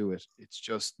counties can do it. It's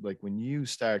just like when you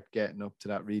start getting up to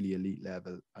that really elite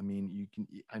level, I mean, you can,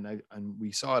 and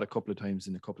we saw it a couple of times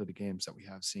in a couple of the games that we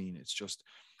have seen. It's just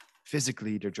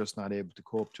physically they're just not able to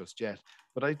cope just yet.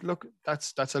 But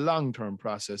that's a long-term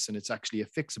process, and it's actually a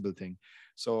fixable thing.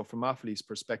 So from Offaly's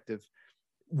perspective,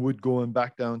 would going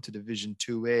back down to Division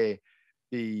 2A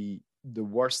be the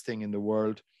worst thing in the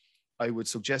world? I would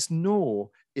suggest no,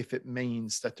 if it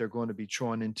means that they're going to be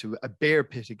thrown into a bear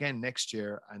pit again next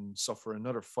year and suffer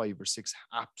another 5 or 6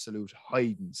 absolute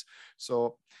hidings.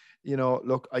 So,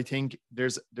 look, I think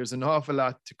there's an awful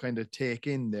lot to kind of take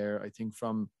in there. I think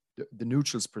from the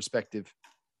neutrals' perspective,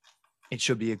 it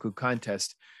should be a good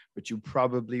contest, but you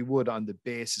probably would, on the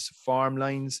basis of form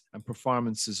lines and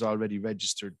performances already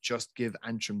registered, just give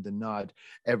Antrim the nod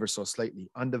ever so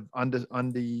slightly. On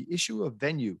the issue of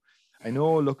venue, I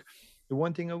know, look, the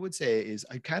one thing I would say is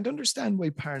I can't understand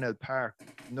why Parnell Park,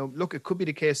 look, it could be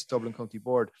the case that Dublin County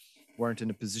Board weren't in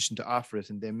a position to offer it,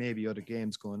 and there may be other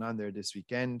games going on there this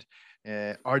weekend,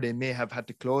 or they may have had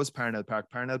to close Parnell Park.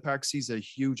 Parnell Park sees a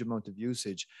huge amount of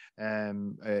usage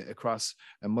across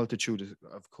a multitude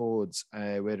of codes,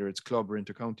 whether it's club or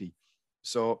intercounty.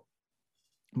 So,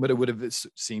 but it would have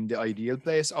seemed the ideal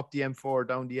place, up the M4,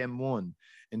 down the M1,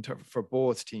 for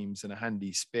both teams, in a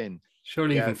handy spin.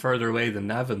 Surely even further away than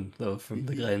Navan, though, from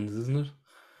the Glens, isn't it?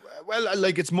 Well,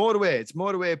 like, it's motorway. It's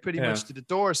motorway pretty much to the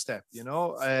doorstep,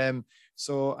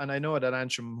 So, and I know that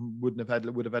Antrim would have had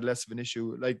less of an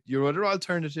issue. Like, your other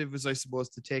alternative is, I suppose,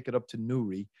 to take it up to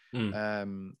Newry.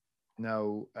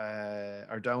 Now,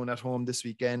 are down at home this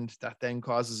weekend. That then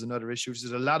causes another issue.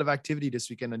 There's a lot of activity this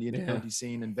weekend on the intercounty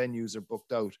scene, and venues are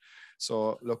booked out.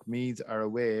 So, look, Meath are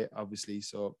away, obviously.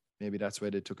 So maybe that's why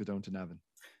they took it down to Navan.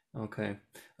 Okay.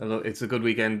 Well, it's a good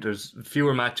weekend. There's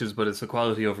fewer matches, but it's a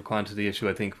quality over quantity issue.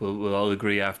 I think we'll all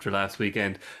agree after last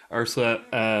weekend. Ursula,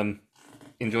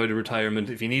 enjoy the retirement.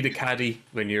 If you need a caddy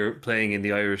when you're playing in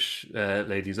the Irish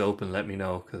Ladies Open, let me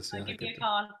know, because I'll give you a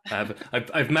call.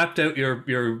 I've mapped out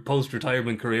your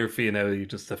post-retirement career for you now. You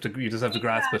just have to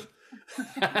grasp it.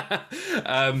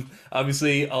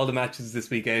 Obviously, all the matches this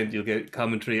weekend, you'll get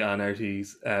commentary on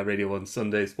RT's Radio 1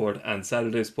 Sunday Sport and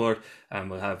Saturday Sport, and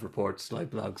we'll have reports, live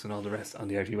blogs and all the rest on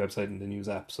the RT website and the news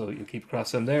app, so you'll keep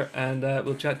across them there, and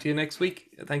we'll chat to you next week.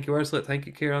 Thank you, Ursula. Thank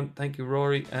you, Kieran. Thank you,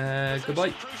 Rory. Goodbye.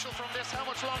 Crucial from this. How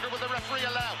much longer will the referee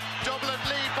allow? Dublin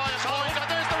lead by a point,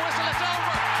 and there's the whistle. It's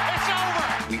over. It's over.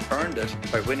 We earned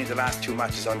it by winning the last 2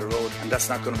 matches on the road, and that's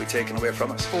not going to be taken away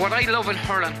from us. But what I love in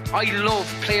hurling, I love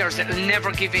players that will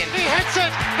never give in. He hits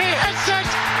it.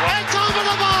 It's over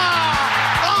the bar.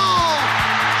 Oh,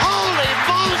 holy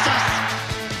Moses.